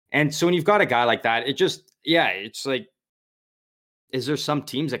 And so when you've got a guy like that, yeah, it's like, is there some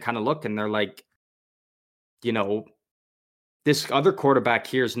teams that kind of look and they're like, you know, this other quarterback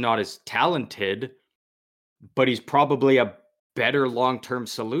here is not as talented, but he's probably a better long-term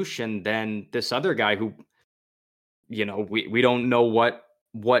solution than this other guy who, we don't know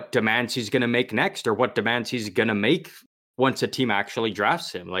what demands he's going to make next or what demands he's going to make once a team actually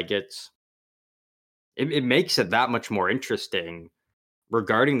drafts him. Like it makes it that much more interesting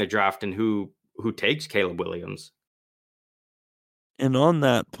regarding the draft and who takes Caleb Williams. And on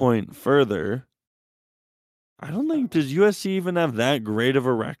that point further, I don't think, does USC even have that great of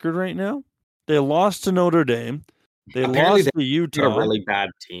a record right now? They lost to Notre Dame. They Apparently, lost to they're Utah. a really bad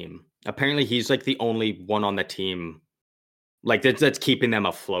team. Apparently, he's like the only one on the team, like that's keeping them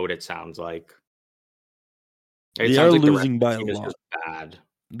afloat. It sounds like They sounds are like the rest losing of the by a team is lot. just bad.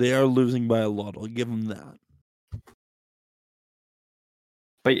 They are losing by a lot. I'll give them that.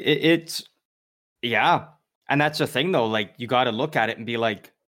 But it's yeah, and that's the thing though. Like you got to look at it and be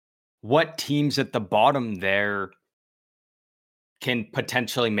like, what teams at the bottom there can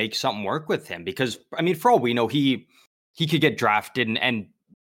potentially make something work with him? Because I mean, for all we know, he could get drafted and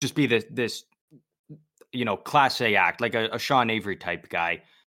just be this Class A act, like a Sean Avery type guy,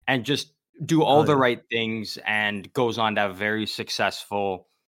 and just do all the right things and goes on to have a very successful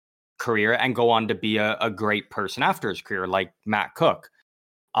career and go on to be a great person after his career, like Matt Cook.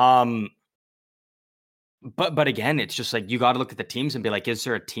 But again, it's just like you got to look at the teams and be like, is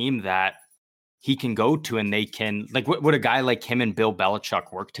there a team that he can go to and they can, like, would a guy like him and Bill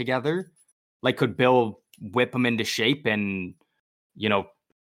Belichick work together? Like, could Bill whip him into shape and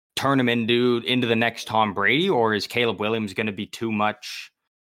turn him into the next Tom Brady, or is Caleb Williams going to be too much,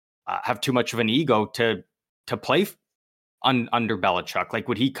 have too much of an ego to play under Belichick? Like,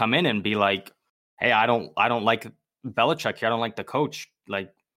 would he come in and be like, "Hey, I don't like Belichick here. I don't like the coach.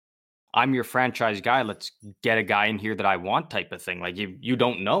 Like, I'm your franchise guy. Let's get a guy in here that I want," type of thing. Like, you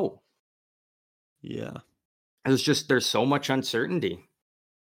don't know. Yeah, There's so much uncertainty.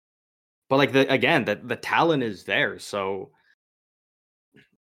 But like the talent is there, so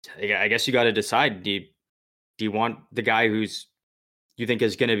I guess you got to decide. Do you want the guy who's you think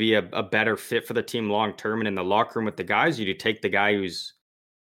is going to be a better fit for the team long term and in the locker room with the guys? Or do you take the guy who's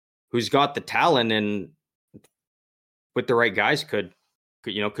got the talent and with the right guys could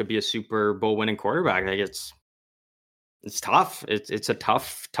be a Super Bowl winning quarterback? Like it's tough. It's a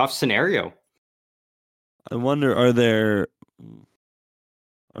tough scenario. I wonder, are there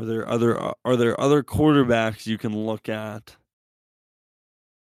other quarterbacks you can look at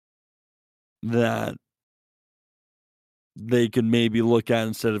that they could maybe look at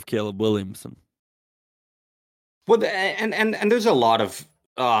instead of Caleb Williamson? Well, and there's a lot of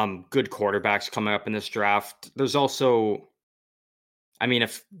good quarterbacks coming up in this draft. There's also, I mean,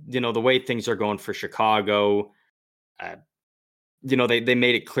 if the way things are going for Chicago, they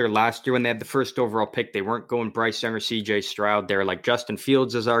made it clear last year when they had the first overall pick, they weren't going Bryce Young or CJ Stroud. They're like, Justin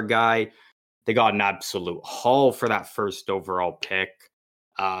Fields is our guy. They got an absolute haul for that first overall pick.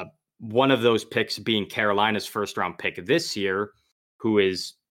 One of those picks being Carolina's first round pick this year, who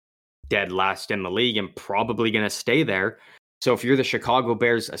is dead last in the league and probably going to stay there. So if you're the Chicago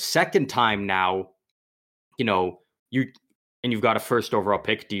Bears a second time now, you've got a first overall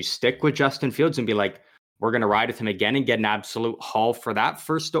pick, do you stick with Justin Fields and be like, we're going to ride with him again and get an absolute haul for that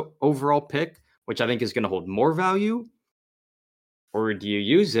first overall pick, which I think is going to hold more value? Or do you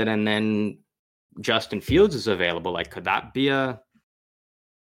use it and then Justin Fields is available? Like, could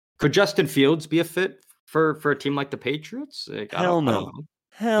Justin Fields be a fit for a team like the Patriots? Like, Hell no. I don't know.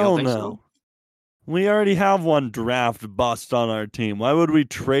 Hell no. So? We already have one draft bust on our team. Why would we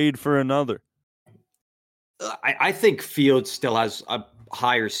trade for another? I think Fields still has a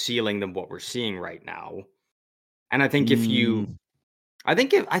higher ceiling than what we're seeing right now. And I think again,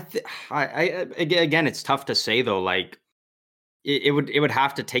 it's tough to say though. Like it would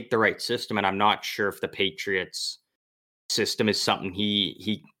have to take the right system, and I'm not sure if the Patriots system is something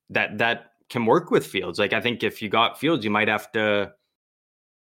that can work with Fields. Like I think if you got Fields, you might have to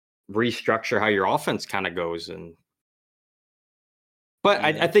restructure how your offense kind of goes. But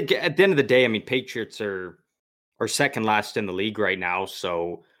I think at the end of the day, I mean, Patriots are second last in the league right now.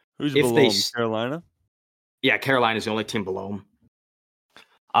 So who's below them? Carolina? Yeah, Carolina's the only team below them.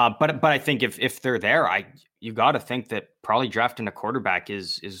 But I think if they're there, you got to think that probably drafting a quarterback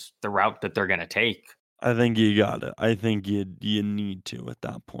is the route that they're going to take. I think you got it. I think you need to at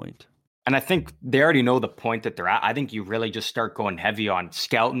that point. And I think they already know the point that they're at. I think you really just start going heavy on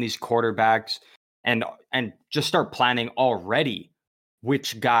scouting these quarterbacks and just start planning already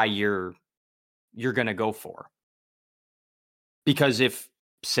which guy you're going to go for. Because if,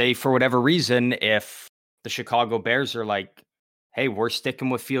 say, for whatever reason, if the Chicago Bears are like, hey, we're sticking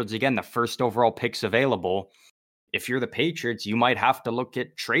with Fields again. The first overall pick's available. If you're the Patriots, you might have to look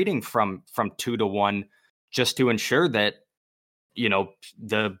at trading from 2-1 just to ensure that,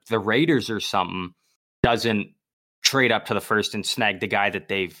 the Raiders or something doesn't trade up to the first and snag the guy that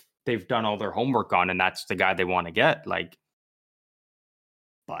they've done all their homework on, and that's the guy they want to get. But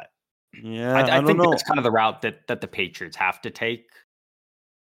yeah, I don't think know. that's kind of the route that the Patriots have to take.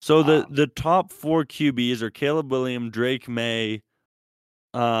 So the top 4 QBs are Caleb Williams, Drake May,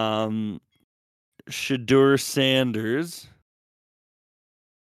 Shadur Sanders,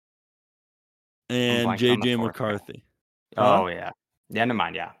 and blanking on the JJ fourth guy. McCarthy. Oh, yeah. Yeah, never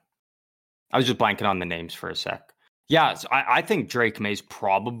mind, yeah. I was just blanking on the names for a sec. Yeah, so I think Drake May's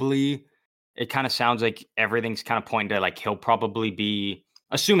probably, it kind of sounds like everything's kind of pointing to, like, he'll probably be,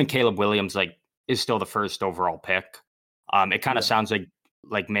 assuming Caleb Williams, like, is still the first overall pick. It kind of sounds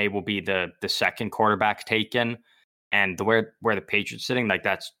like May will be the second quarterback taken, and where the Patriots sitting, like,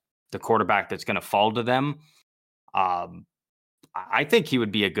 that's the quarterback that's going to fall to them. I think he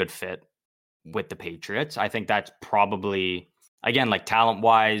would be a good fit with the Patriots. I think that's probably, again, like, talent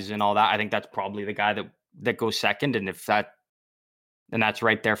wise and all that, I think that's probably the guy that goes second. And if that's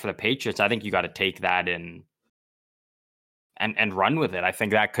right there for the Patriots, I think you got to take that and run with it. I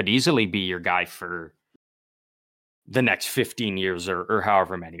think that could easily be your guy for the next 15 years or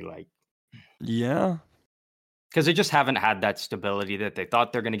however many, like. Yeah. Because they just haven't had that stability that they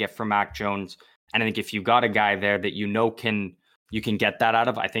thought they're going to get from Mac Jones. And I think if you got a guy there that you can get that out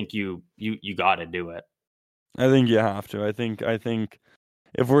of, I think you got to do it. I think you have to. I think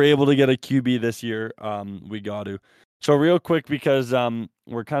if we're able to get a QB this year, we got to. So real quick, because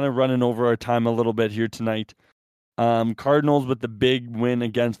we're kind of running over our time a little bit here tonight. Cardinals with the big win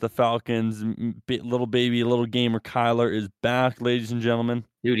against the Falcons. Little gamer Kyler is back, ladies and gentlemen.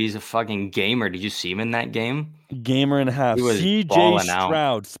 Dude, he's a fucking gamer. Did you see him in that game? Gamer and a half. He was CJ balling out.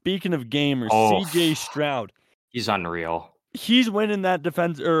 Stroud. Speaking of gamers, Oh, CJ Stroud. He's unreal. He's winning that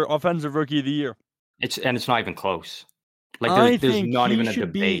offensive rookie of the year. It's not even close. Like, I there's think not he even a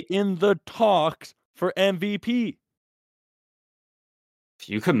should debate. be in the talks for MVP.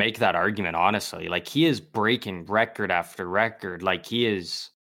 You could make that argument, honestly. Like, he is breaking record after record. Like, he is.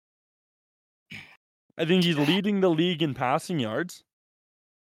 I think he's leading the league in passing yards.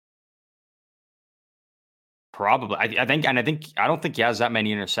 Probably. I don't think he has that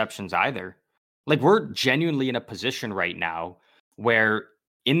many interceptions either. Like, we're genuinely in a position right now where,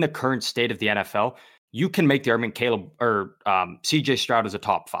 in the current state of the NFL, you can make the argument CJ Stroud is a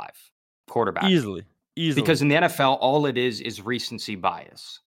top 5 quarterback. Easily. Because in the NFL, all it is recency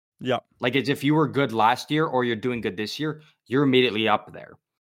bias. Yeah. Like, it's if you were good last year or you're doing good this year, you're immediately up there.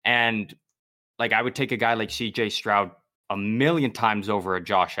 And, like, I would take a guy like CJ Stroud a million times over a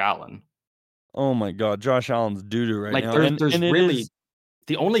Josh Allen. Oh my God, Josh Allen's doo-doo right now. There's really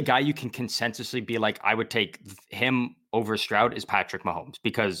the only guy you can consensusly be like, I would take him over Stroud is Patrick Mahomes,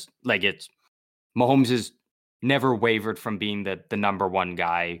 because, like, Mahomes has never wavered from being the number one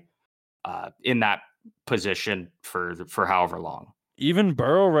guy in that position for however long. Even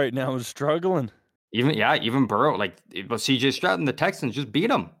Burrow right now is struggling. Even Burrow, like, CJ Stroud and the Texans just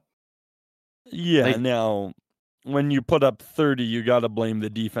beat him. Yeah, now when you put up 30, you got to blame the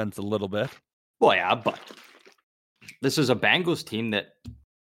defense a little bit. Well, yeah, but this is a Bengals team that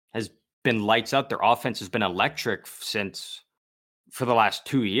has been lights out. Their offense has been electric for the last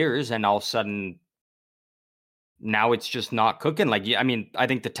 2 years, and all of a sudden now it's just not cooking. Like, I mean, I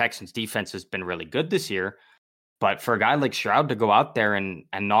think the Texans defense has been really good this year, but for a guy like Stroud to go out there and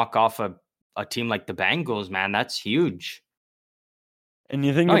knock off a team like the Bengals, man, that's huge. And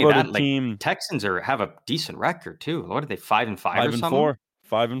you think about a team, like, Texans have a decent record too. What are they, 5-5 or something?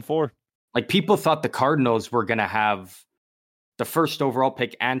 5-4. Like, people thought the Cardinals were going to have the first overall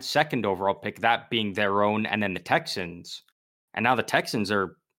pick and second overall pick, that being their own, and then the Texans. And now the Texans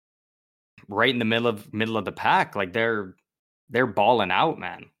are right in the middle of the pack. Like, they're balling out,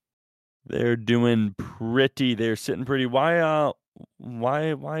 man. They're doing pretty. They're sitting pretty. Why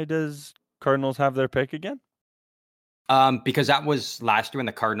does Cardinals have their pick again? Because that was last year when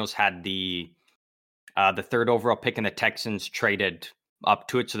the Cardinals had the third overall pick, and the Texans traded up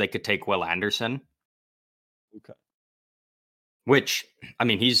to it so they could take Will Anderson. Okay. Which, I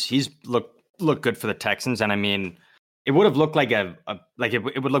mean, he's looked good for the Texans, and I mean, it would have looked like it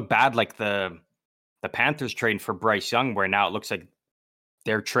would look bad, like the Panthers trading for Bryce Young, where now it looks like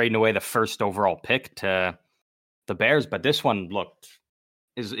they're trading away the first overall pick to the Bears. But this one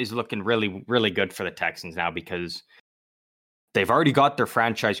is looking really, really good for the Texans now, because they've already got their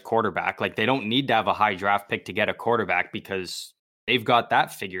franchise quarterback. Like, they don't need to have a high draft pick to get a quarterback, because they've got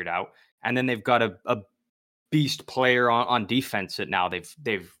that figured out. And then they've got a beast player on defense that now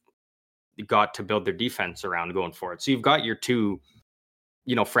they've got to build their defense around going forward. So you've got your two,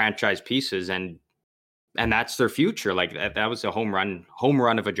 franchise pieces, and that's their future. Like that was a home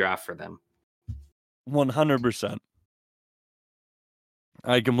run of a draft for them. 100%.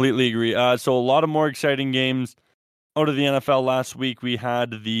 I completely agree. So a lot of more exciting games out of the NFL last week. We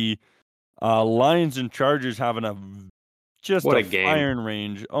had the Lions and Chargers having a game. firing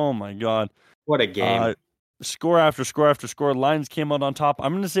range. Oh my God. What a game. Score after score after score. Lions came out on top.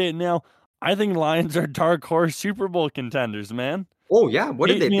 I'm going to say it now. I think Lions are dark horse Super Bowl contenders, man. Oh, yeah. What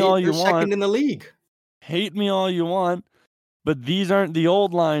did they be? They're second in the league. Hate me all you want. But these aren't the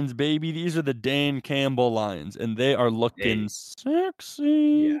old Lions, baby. These are the Dan Campbell Lions, and they are looking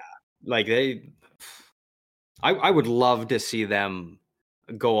sexy. Yeah. Like I would love to see them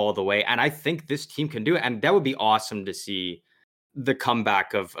go all the way. And I think this team can do it. And that would be awesome to see the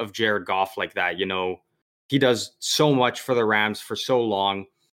comeback of Jared Goff like that. He does so much for the Rams for so long,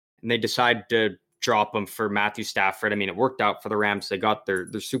 and they decide to drop him for Matthew Stafford. I mean, it worked out for the Rams. They got their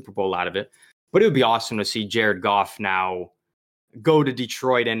Super Bowl out of it. But it would be awesome to see Jared Goff now go to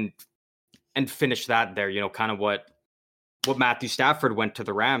Detroit and finish that there. Kind of what Matthew Stafford went to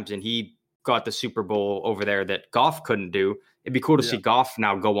the Rams, and he got the Super Bowl over there that Goff couldn't do. It'd be cool to see Goff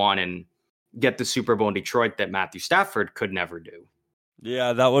now go on and get the Super Bowl in Detroit that Matthew Stafford could never do.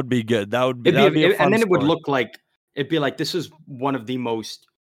 Yeah, that would be good. That would be a fun and then sport. it would look like it'd be like this is one of the most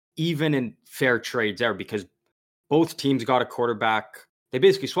even and fair trades ever, because both teams got a quarterback. They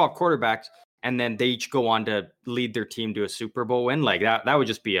basically swapped quarterbacks, and then they each go on to lead their team to a Super Bowl win. Like that would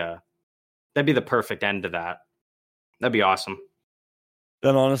just be that'd be the perfect end to that. That'd be awesome.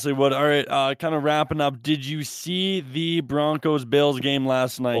 Then honestly, all right, kind of wrapping up. Did you see the Broncos-Bills game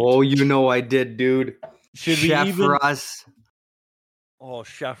last night? Oh, I did, dude. Chef Russ. Oh,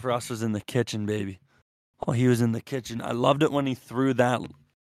 Chef Russ was in the kitchen, baby. Oh, he was in the kitchen. I loved it when he threw that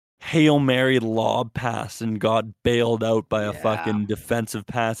Hail Mary lob pass and got bailed out by a fucking defensive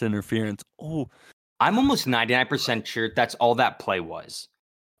pass interference. Oh, I'm almost 99% sure that's all that play was.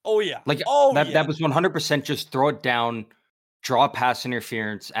 Oh, yeah. That was 100% just throw it down, draw pass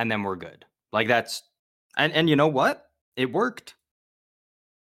interference, and then we're good. Like that's, and you know what? It worked.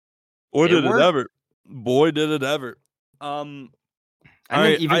 Boy, did it ever. Boy, did it ever. And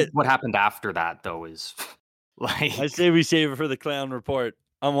then even what happened after that, though, is like... I say we save it for the clown report.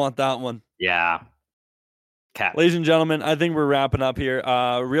 I want that one. Yeah. Cat. Ladies and gentlemen, I think we're wrapping up here.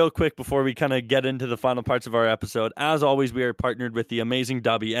 Real quick before we kind of get into the final parts of our episode. As always, we are partnered with the amazing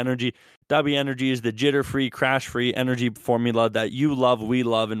W Energy. W Energy is the jitter-free, crash-free energy formula that you love, we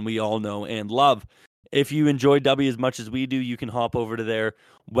love, and we all know and love. If you enjoy W as much as we do, you can hop over to their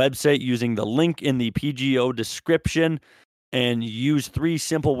website using the link in the PGO description and use 3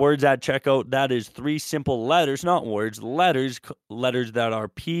 simple words at checkout. That is 3 simple letters, not words, letters that are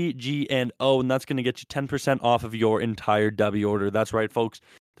P, G, and O, and that's going to get you 10% off of your entire W order. That's right, folks.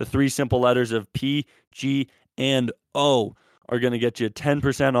 The 3 simple letters of P, G, and O are going to get you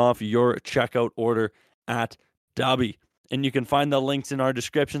 10% off your checkout order at W. And you can find the links in our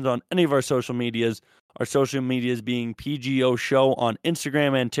descriptions on any of our social medias. Our social medias being PGO Show on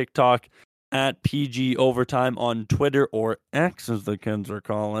Instagram and TikTok, at PG Overtime on Twitter, or X as the kids are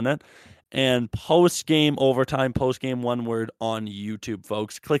calling it, and Post-Game Overtime, Post-Game one word, on YouTube,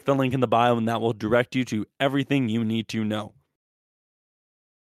 folks. Click the link in the bio and that will direct you to everything you need to know.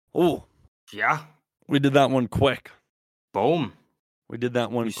 Oh. Yeah. We did that one quick. Boom. We did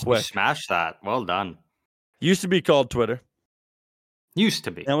that one quick. You smashed that. Well done. Used to be called Twitter. Used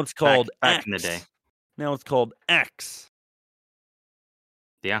to be. Now it's called back X. In the day. Now it's called X.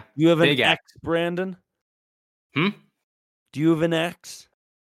 Yeah. You have an X, Brandon? Do you have an X?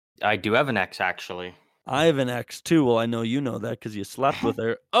 I do have an X, actually. I have an X, too. Well, I know you know that because you slept with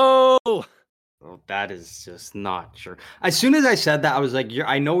her. Oh! Well, that is just not true. As soon as I said that, I was like,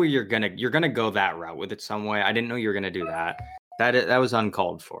 I know where you're gonna go that route with it some way. I didn't know you were gonna do that. That was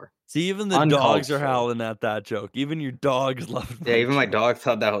uncalled for. See, even the dogs are howling at that joke. Even your dogs love it. Yeah, even my dog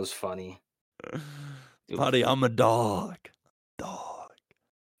thought that was funny. Buddy, I'm a dog.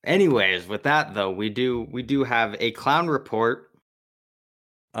 Anyways, with that though, we do have a clown report,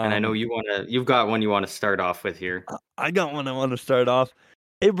 and I know you've got one you want to start off with here. I got one I want to start off.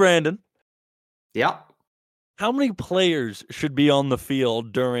 Hey, Brandon. Yeah. How many players should be on the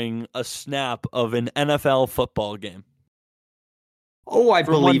field during a snap of an NFL football game? Oh, I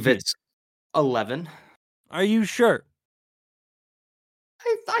believe it's 11. Are you sure?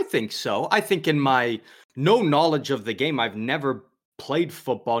 I think so. I think in my no knowledge of the game, I've never played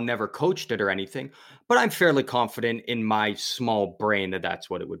football, never coached it or anything, but I'm fairly confident in my small brain that that's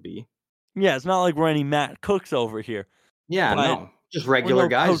what it would be. Yeah, it's not like we're any Matt Cooks over here, Yeah, but no. Just we're regular no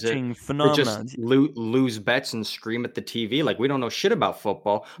guys coaching that just phenomena. lose bets and scream at the TV like we don't know shit about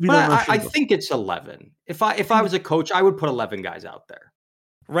football. We But don't know I shit about think it's 11. If I think was a coach, I would put 11 guys out there.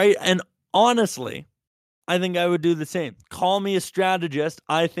 right? And honestly, I think I would do the same. Call me a strategist.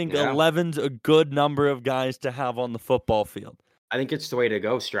 I think Yeah. 11's a good number of guys to have on the football field. I think it's the way to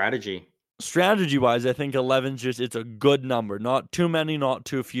go, strategy. Strategy wise, I think 11's it's a good number. Not too many, not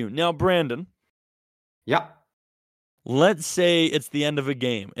too few. Now, Brandon, Yeah. let's say it's the end of a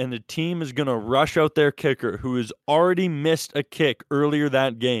game and the team is going to rush out their kicker who has already missed a kick earlier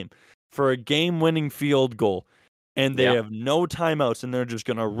that game for a game-winning field goal, and they Yeah. have no timeouts, and they're just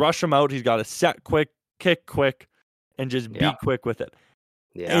going to rush him out. He's got to set quick, kick quick, and just be Yeah. quick with it.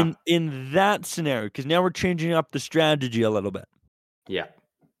 Yeah. And in that scenario, because now we're changing up the strategy a little bit, Yeah.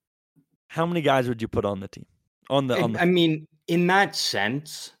 how many guys would you put on the team? I mean, in that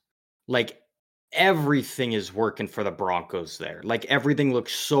sense, like everything is working for the Broncos there. Like everything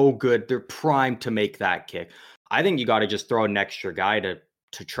looks so good. They're primed to make that kick. I think you got to just throw an extra guy to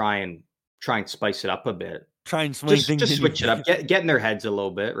try and spice it up a bit. try and swing things Just in your switch it up. Get in their heads a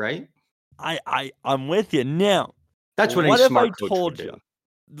little bit, right? I'm with you. Now, That's what any what if I smart coach would told do.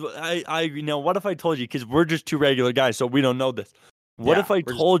 you? I agree. Now, what if I told you, because we're just two regular guys, so we don't know this. What Yeah, if I we're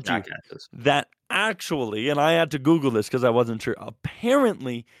just told you jackasses. that actually, and I had to Google this because I wasn't sure,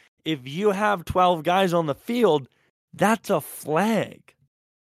 apparently, if you have 12 guys on the field, that's a flag.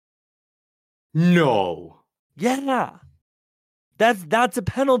 No. Yeah. That's a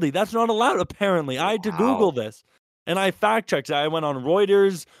penalty. That's not allowed, apparently. I had to Google Wow. this. And I fact checked it. I went on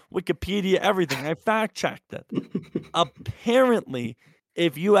Reuters, Wikipedia, everything. I fact checked it. Apparently,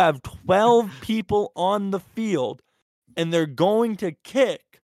 if you have 12 people on the field and they're going to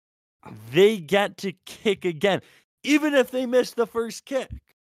kick, they get to kick again, even if they miss the first kick.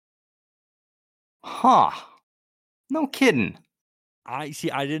 Huh. No kidding. I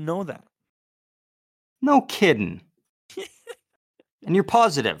didn't know that. No kidding. And you're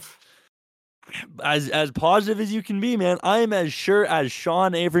positive. As positive as you can be, man. I am as sure as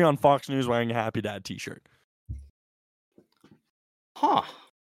Sean Avery on Fox News wearing a Happy Dad t-shirt. Huh.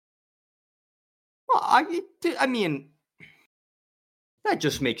 Well, I mean, that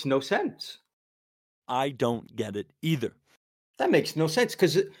just makes no sense. I don't get it either. That makes no sense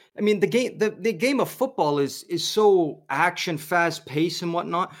because I mean the game of football is so action fast paced and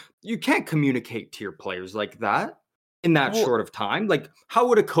whatnot. You can't communicate to your players like that in that Well, short of time. Like, how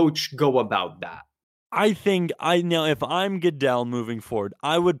would a coach go about that? I think now if I'm Goodell moving forward,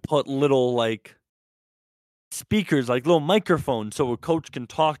 I would put little like speakers, like little microphones, so a coach can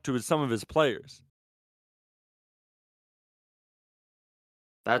talk to some of his players.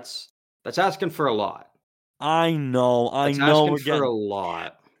 That's asking for a lot. I know That's we're asking for getting. a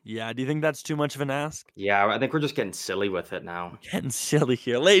lot. Yeah, do you think that's too much of an ask? Yeah, I think we're just getting silly with it now. Getting silly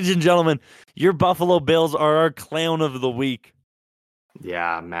here. Ladies and gentlemen, your Buffalo Bills are our clown of the week.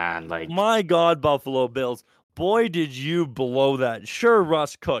 Yeah, man. Like, My God, Buffalo Bills. Boy, did you blow that. Sure,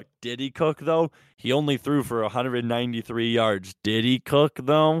 Russ cooked. Did he cook, though? He only threw for 193 yards. Did he cook,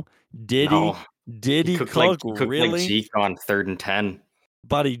 though? Did no, he? Did he cooked cook? like Really? Zeke on 3rd and 10.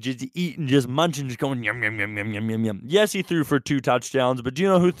 Buddy, just eating, just munching, just going yum, yum, yum, yum, yum, yum, yum. Yes, he threw for 2 touchdowns, but do you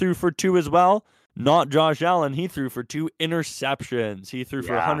know who threw for 2 as well? Not Josh Allen. He threw for 2 interceptions. He threw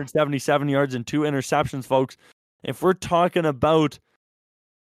for 177 yards and 2 interceptions, folks. If we're talking about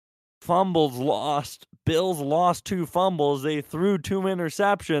fumbles lost, Bills lost 2 fumbles. They threw 2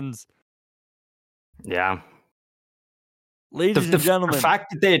 interceptions. Yeah. Ladies and gentlemen. The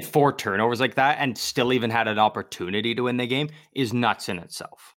fact that they had 4 turnovers like that and still even had an opportunity to win the game is nuts in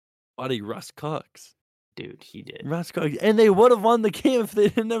itself. Buddy, Russ cooks. Dude, he did. Russ cooks. And they would have won the game if they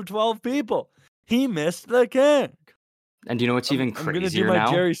didn't have 12 people. He missed the kick. And do you know what's even crazier now? I'm going to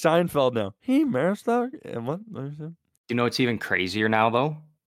do my Jerry Seinfeld now. He missed the and what? Do you know what's even crazier now, though?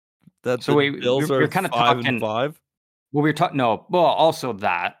 That so the Bills are kind of 5-5. Well, we're talking. No, well, also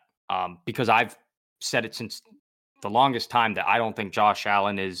that because I've said it since the longest time that I don't think Josh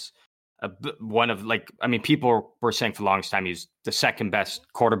Allen is one of people were saying for the longest time he's the second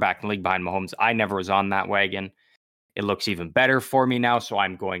best quarterback in the league behind Mahomes. I never was on that wagon. It looks even better for me now, so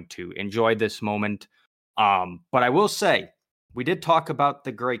I'm going to enjoy this moment. But I will say, we did talk about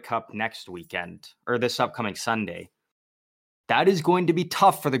the Grey Cup next weekend or this upcoming Sunday. That is going to be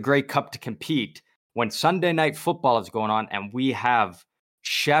tough for the Grey Cup to compete when Sunday Night Football is going on and we have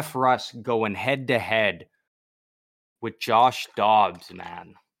Chef Russ going head to head with Josh Dobbs,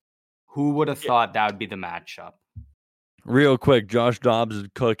 man. Who would have thought that would be the matchup? Real quick, Josh Dobbs is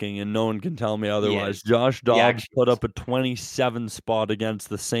cooking, and no one can tell me He otherwise. is. Josh He Dobbs actually put is. up a 27 spot against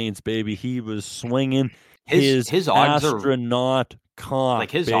the Saints, baby. He was swinging His his his odds are astronaut cock,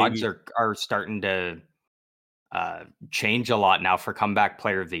 his odds baby. are starting to change a lot now for comeback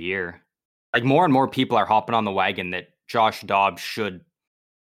player of the year. Like more and more people are hopping on the wagon that Josh Dobbs should,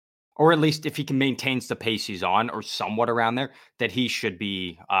 or at least if he can maintains the pace he's on, or somewhat around there, that he should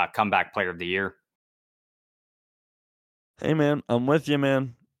be comeback player of the year. Hey, man, I'm with you,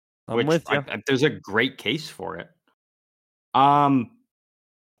 man. I'm with you. There's a great case for it. I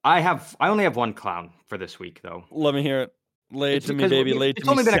only have one clown for this week though. Let me hear it. Lay it It's to me, because baby. Lay it to it's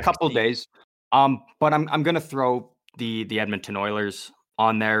me, only been a couple sexy. days. But I'm gonna throw the Edmonton Oilers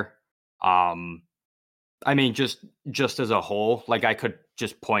on there. I mean, just as a whole, like I could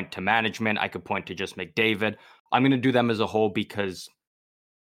just point to management. I could point to just McDavid. I'm gonna do them as a whole because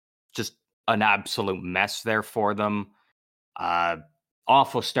just an absolute mess there for them.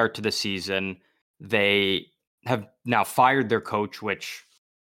 Awful start to the season. They have now fired their coach, which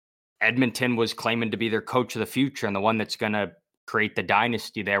Edmonton was claiming to be their coach of the future and the one that's going to create the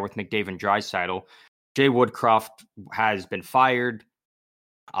dynasty there with McDavid and Draisaitl. Jay Woodcroft has been fired.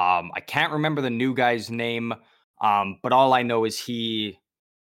 I can't remember the new guy's name, but all I know is he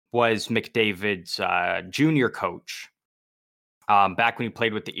was McDavid's junior coach back when he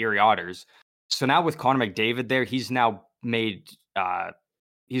played with the Erie Otters. So now with Connor McDavid there, he's now made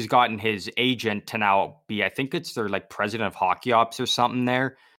he's gotten his agent to now be, I think it's their like president of hockey ops or something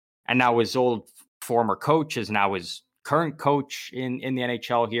there. And now his old former coach is now his current coach in the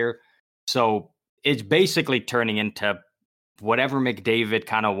NHL here. So it's basically turning into whatever McDavid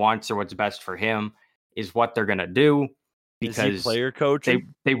kind of wants or what's best for him is what they're going to do. Is he Because player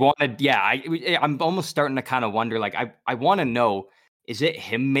coaching? they wanted, yeah, I'm almost starting to kind of wonder, like, I want to know, is it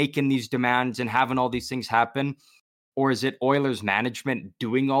him making these demands and having all these things happen? Or is it Oilers management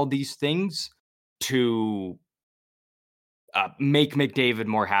doing all these things to make McDavid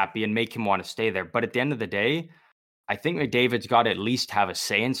more happy and make him want to stay there? But at the end of the day, I think McDavid's got to at least have a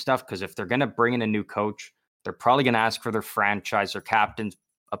say in stuff, because if they're going to bring in a new coach, they're probably going to ask for their franchise or captain's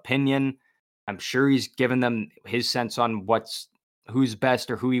opinion. I'm sure he's given them his sense on who's best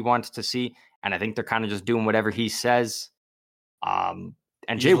or who he wants to see. And I think they're kind of just doing whatever he says. And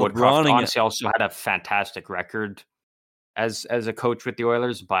He's Jay Woodcroft LeBroning it. honestly also had a fantastic record as a coach with the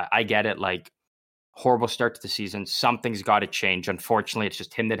Oilers, but I get it. Like, horrible start to the season. Something's got to change. Unfortunately, it's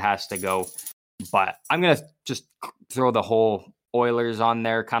just him that has to go. But I'm going to just throw the whole Oilers on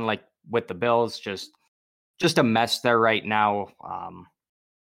there, kind of like with the Bills. Just a mess there right now.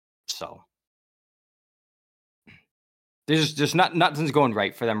 So there's just nothing's going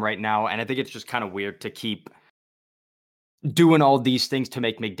right for them right now. And I think it's just kind of weird to keep doing all these things to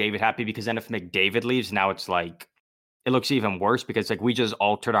make McDavid happy, because then if McDavid leaves, now it's like, it looks even worse, because like we just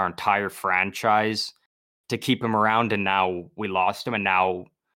altered our entire franchise to keep him around, and now we lost him, and now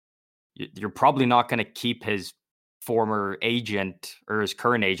you're probably not going to keep his former agent or his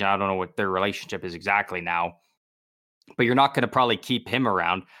current agent. I don't know what their relationship is exactly now, but you're not going to probably keep him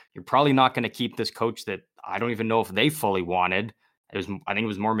around. You're probably not going to keep this coach that I don't even know if they fully wanted. I think it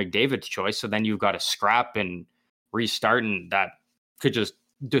was more McDavid's choice. So then you've got to scrap and restart, and that could just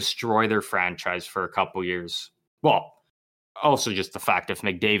destroy their franchise for a couple years. Well, also just the fact if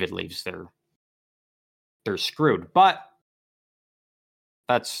McDavid leaves, they're screwed. But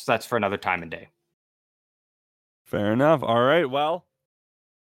that's for another time and day. Fair enough. All right. Well,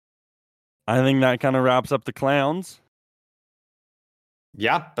 I think that kind of wraps up the clowns.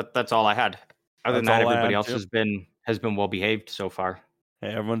 Yeah, that's all I had. Other than That's that, all I everybody had, else too. has been well behaved so far. Hey,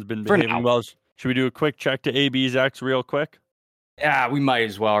 everyone's been For behaving now. well. Should we do a quick check to AB's X real quick? Yeah, we might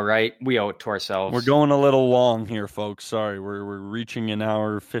as well, right? We owe it to ourselves. We're going a little long here, folks. Sorry, we're reaching an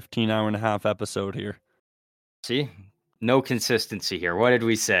hour, 15 hour and a half episode here. See? No consistency here. What did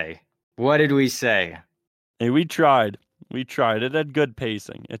we say? What did we say? Hey, we tried. We tried. It had good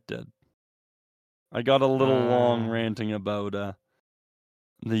pacing. It did. I got a little long ranting about the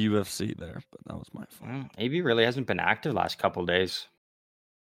UFC there, but that was my fault. AB really hasn't been active last couple days.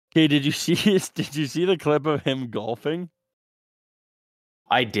 Okay, did you see Did you see the clip of him golfing?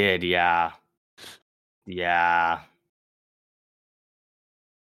 I did, yeah. Yeah.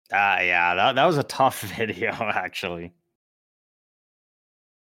 Yeah, that was a tough video, actually.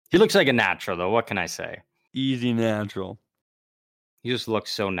 He looks like a natural, though. What can I say? Easy natural. He just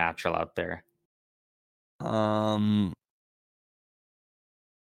looks so natural out there.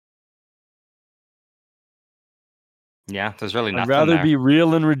 Yeah, there's really nothing I'd rather there. be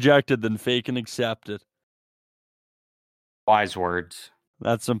real and rejected than fake and accepted. Wise words.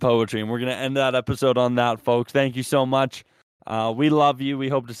 That's some poetry. And we're going to end that episode on that, folks. Thank you so much. We love you. We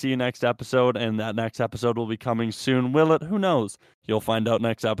hope to see you next episode. And that next episode will be coming soon. Will it? Who knows? You'll find out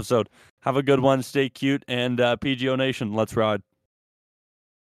next episode. Have a good one. Stay cute. And PGO Nation, let's ride.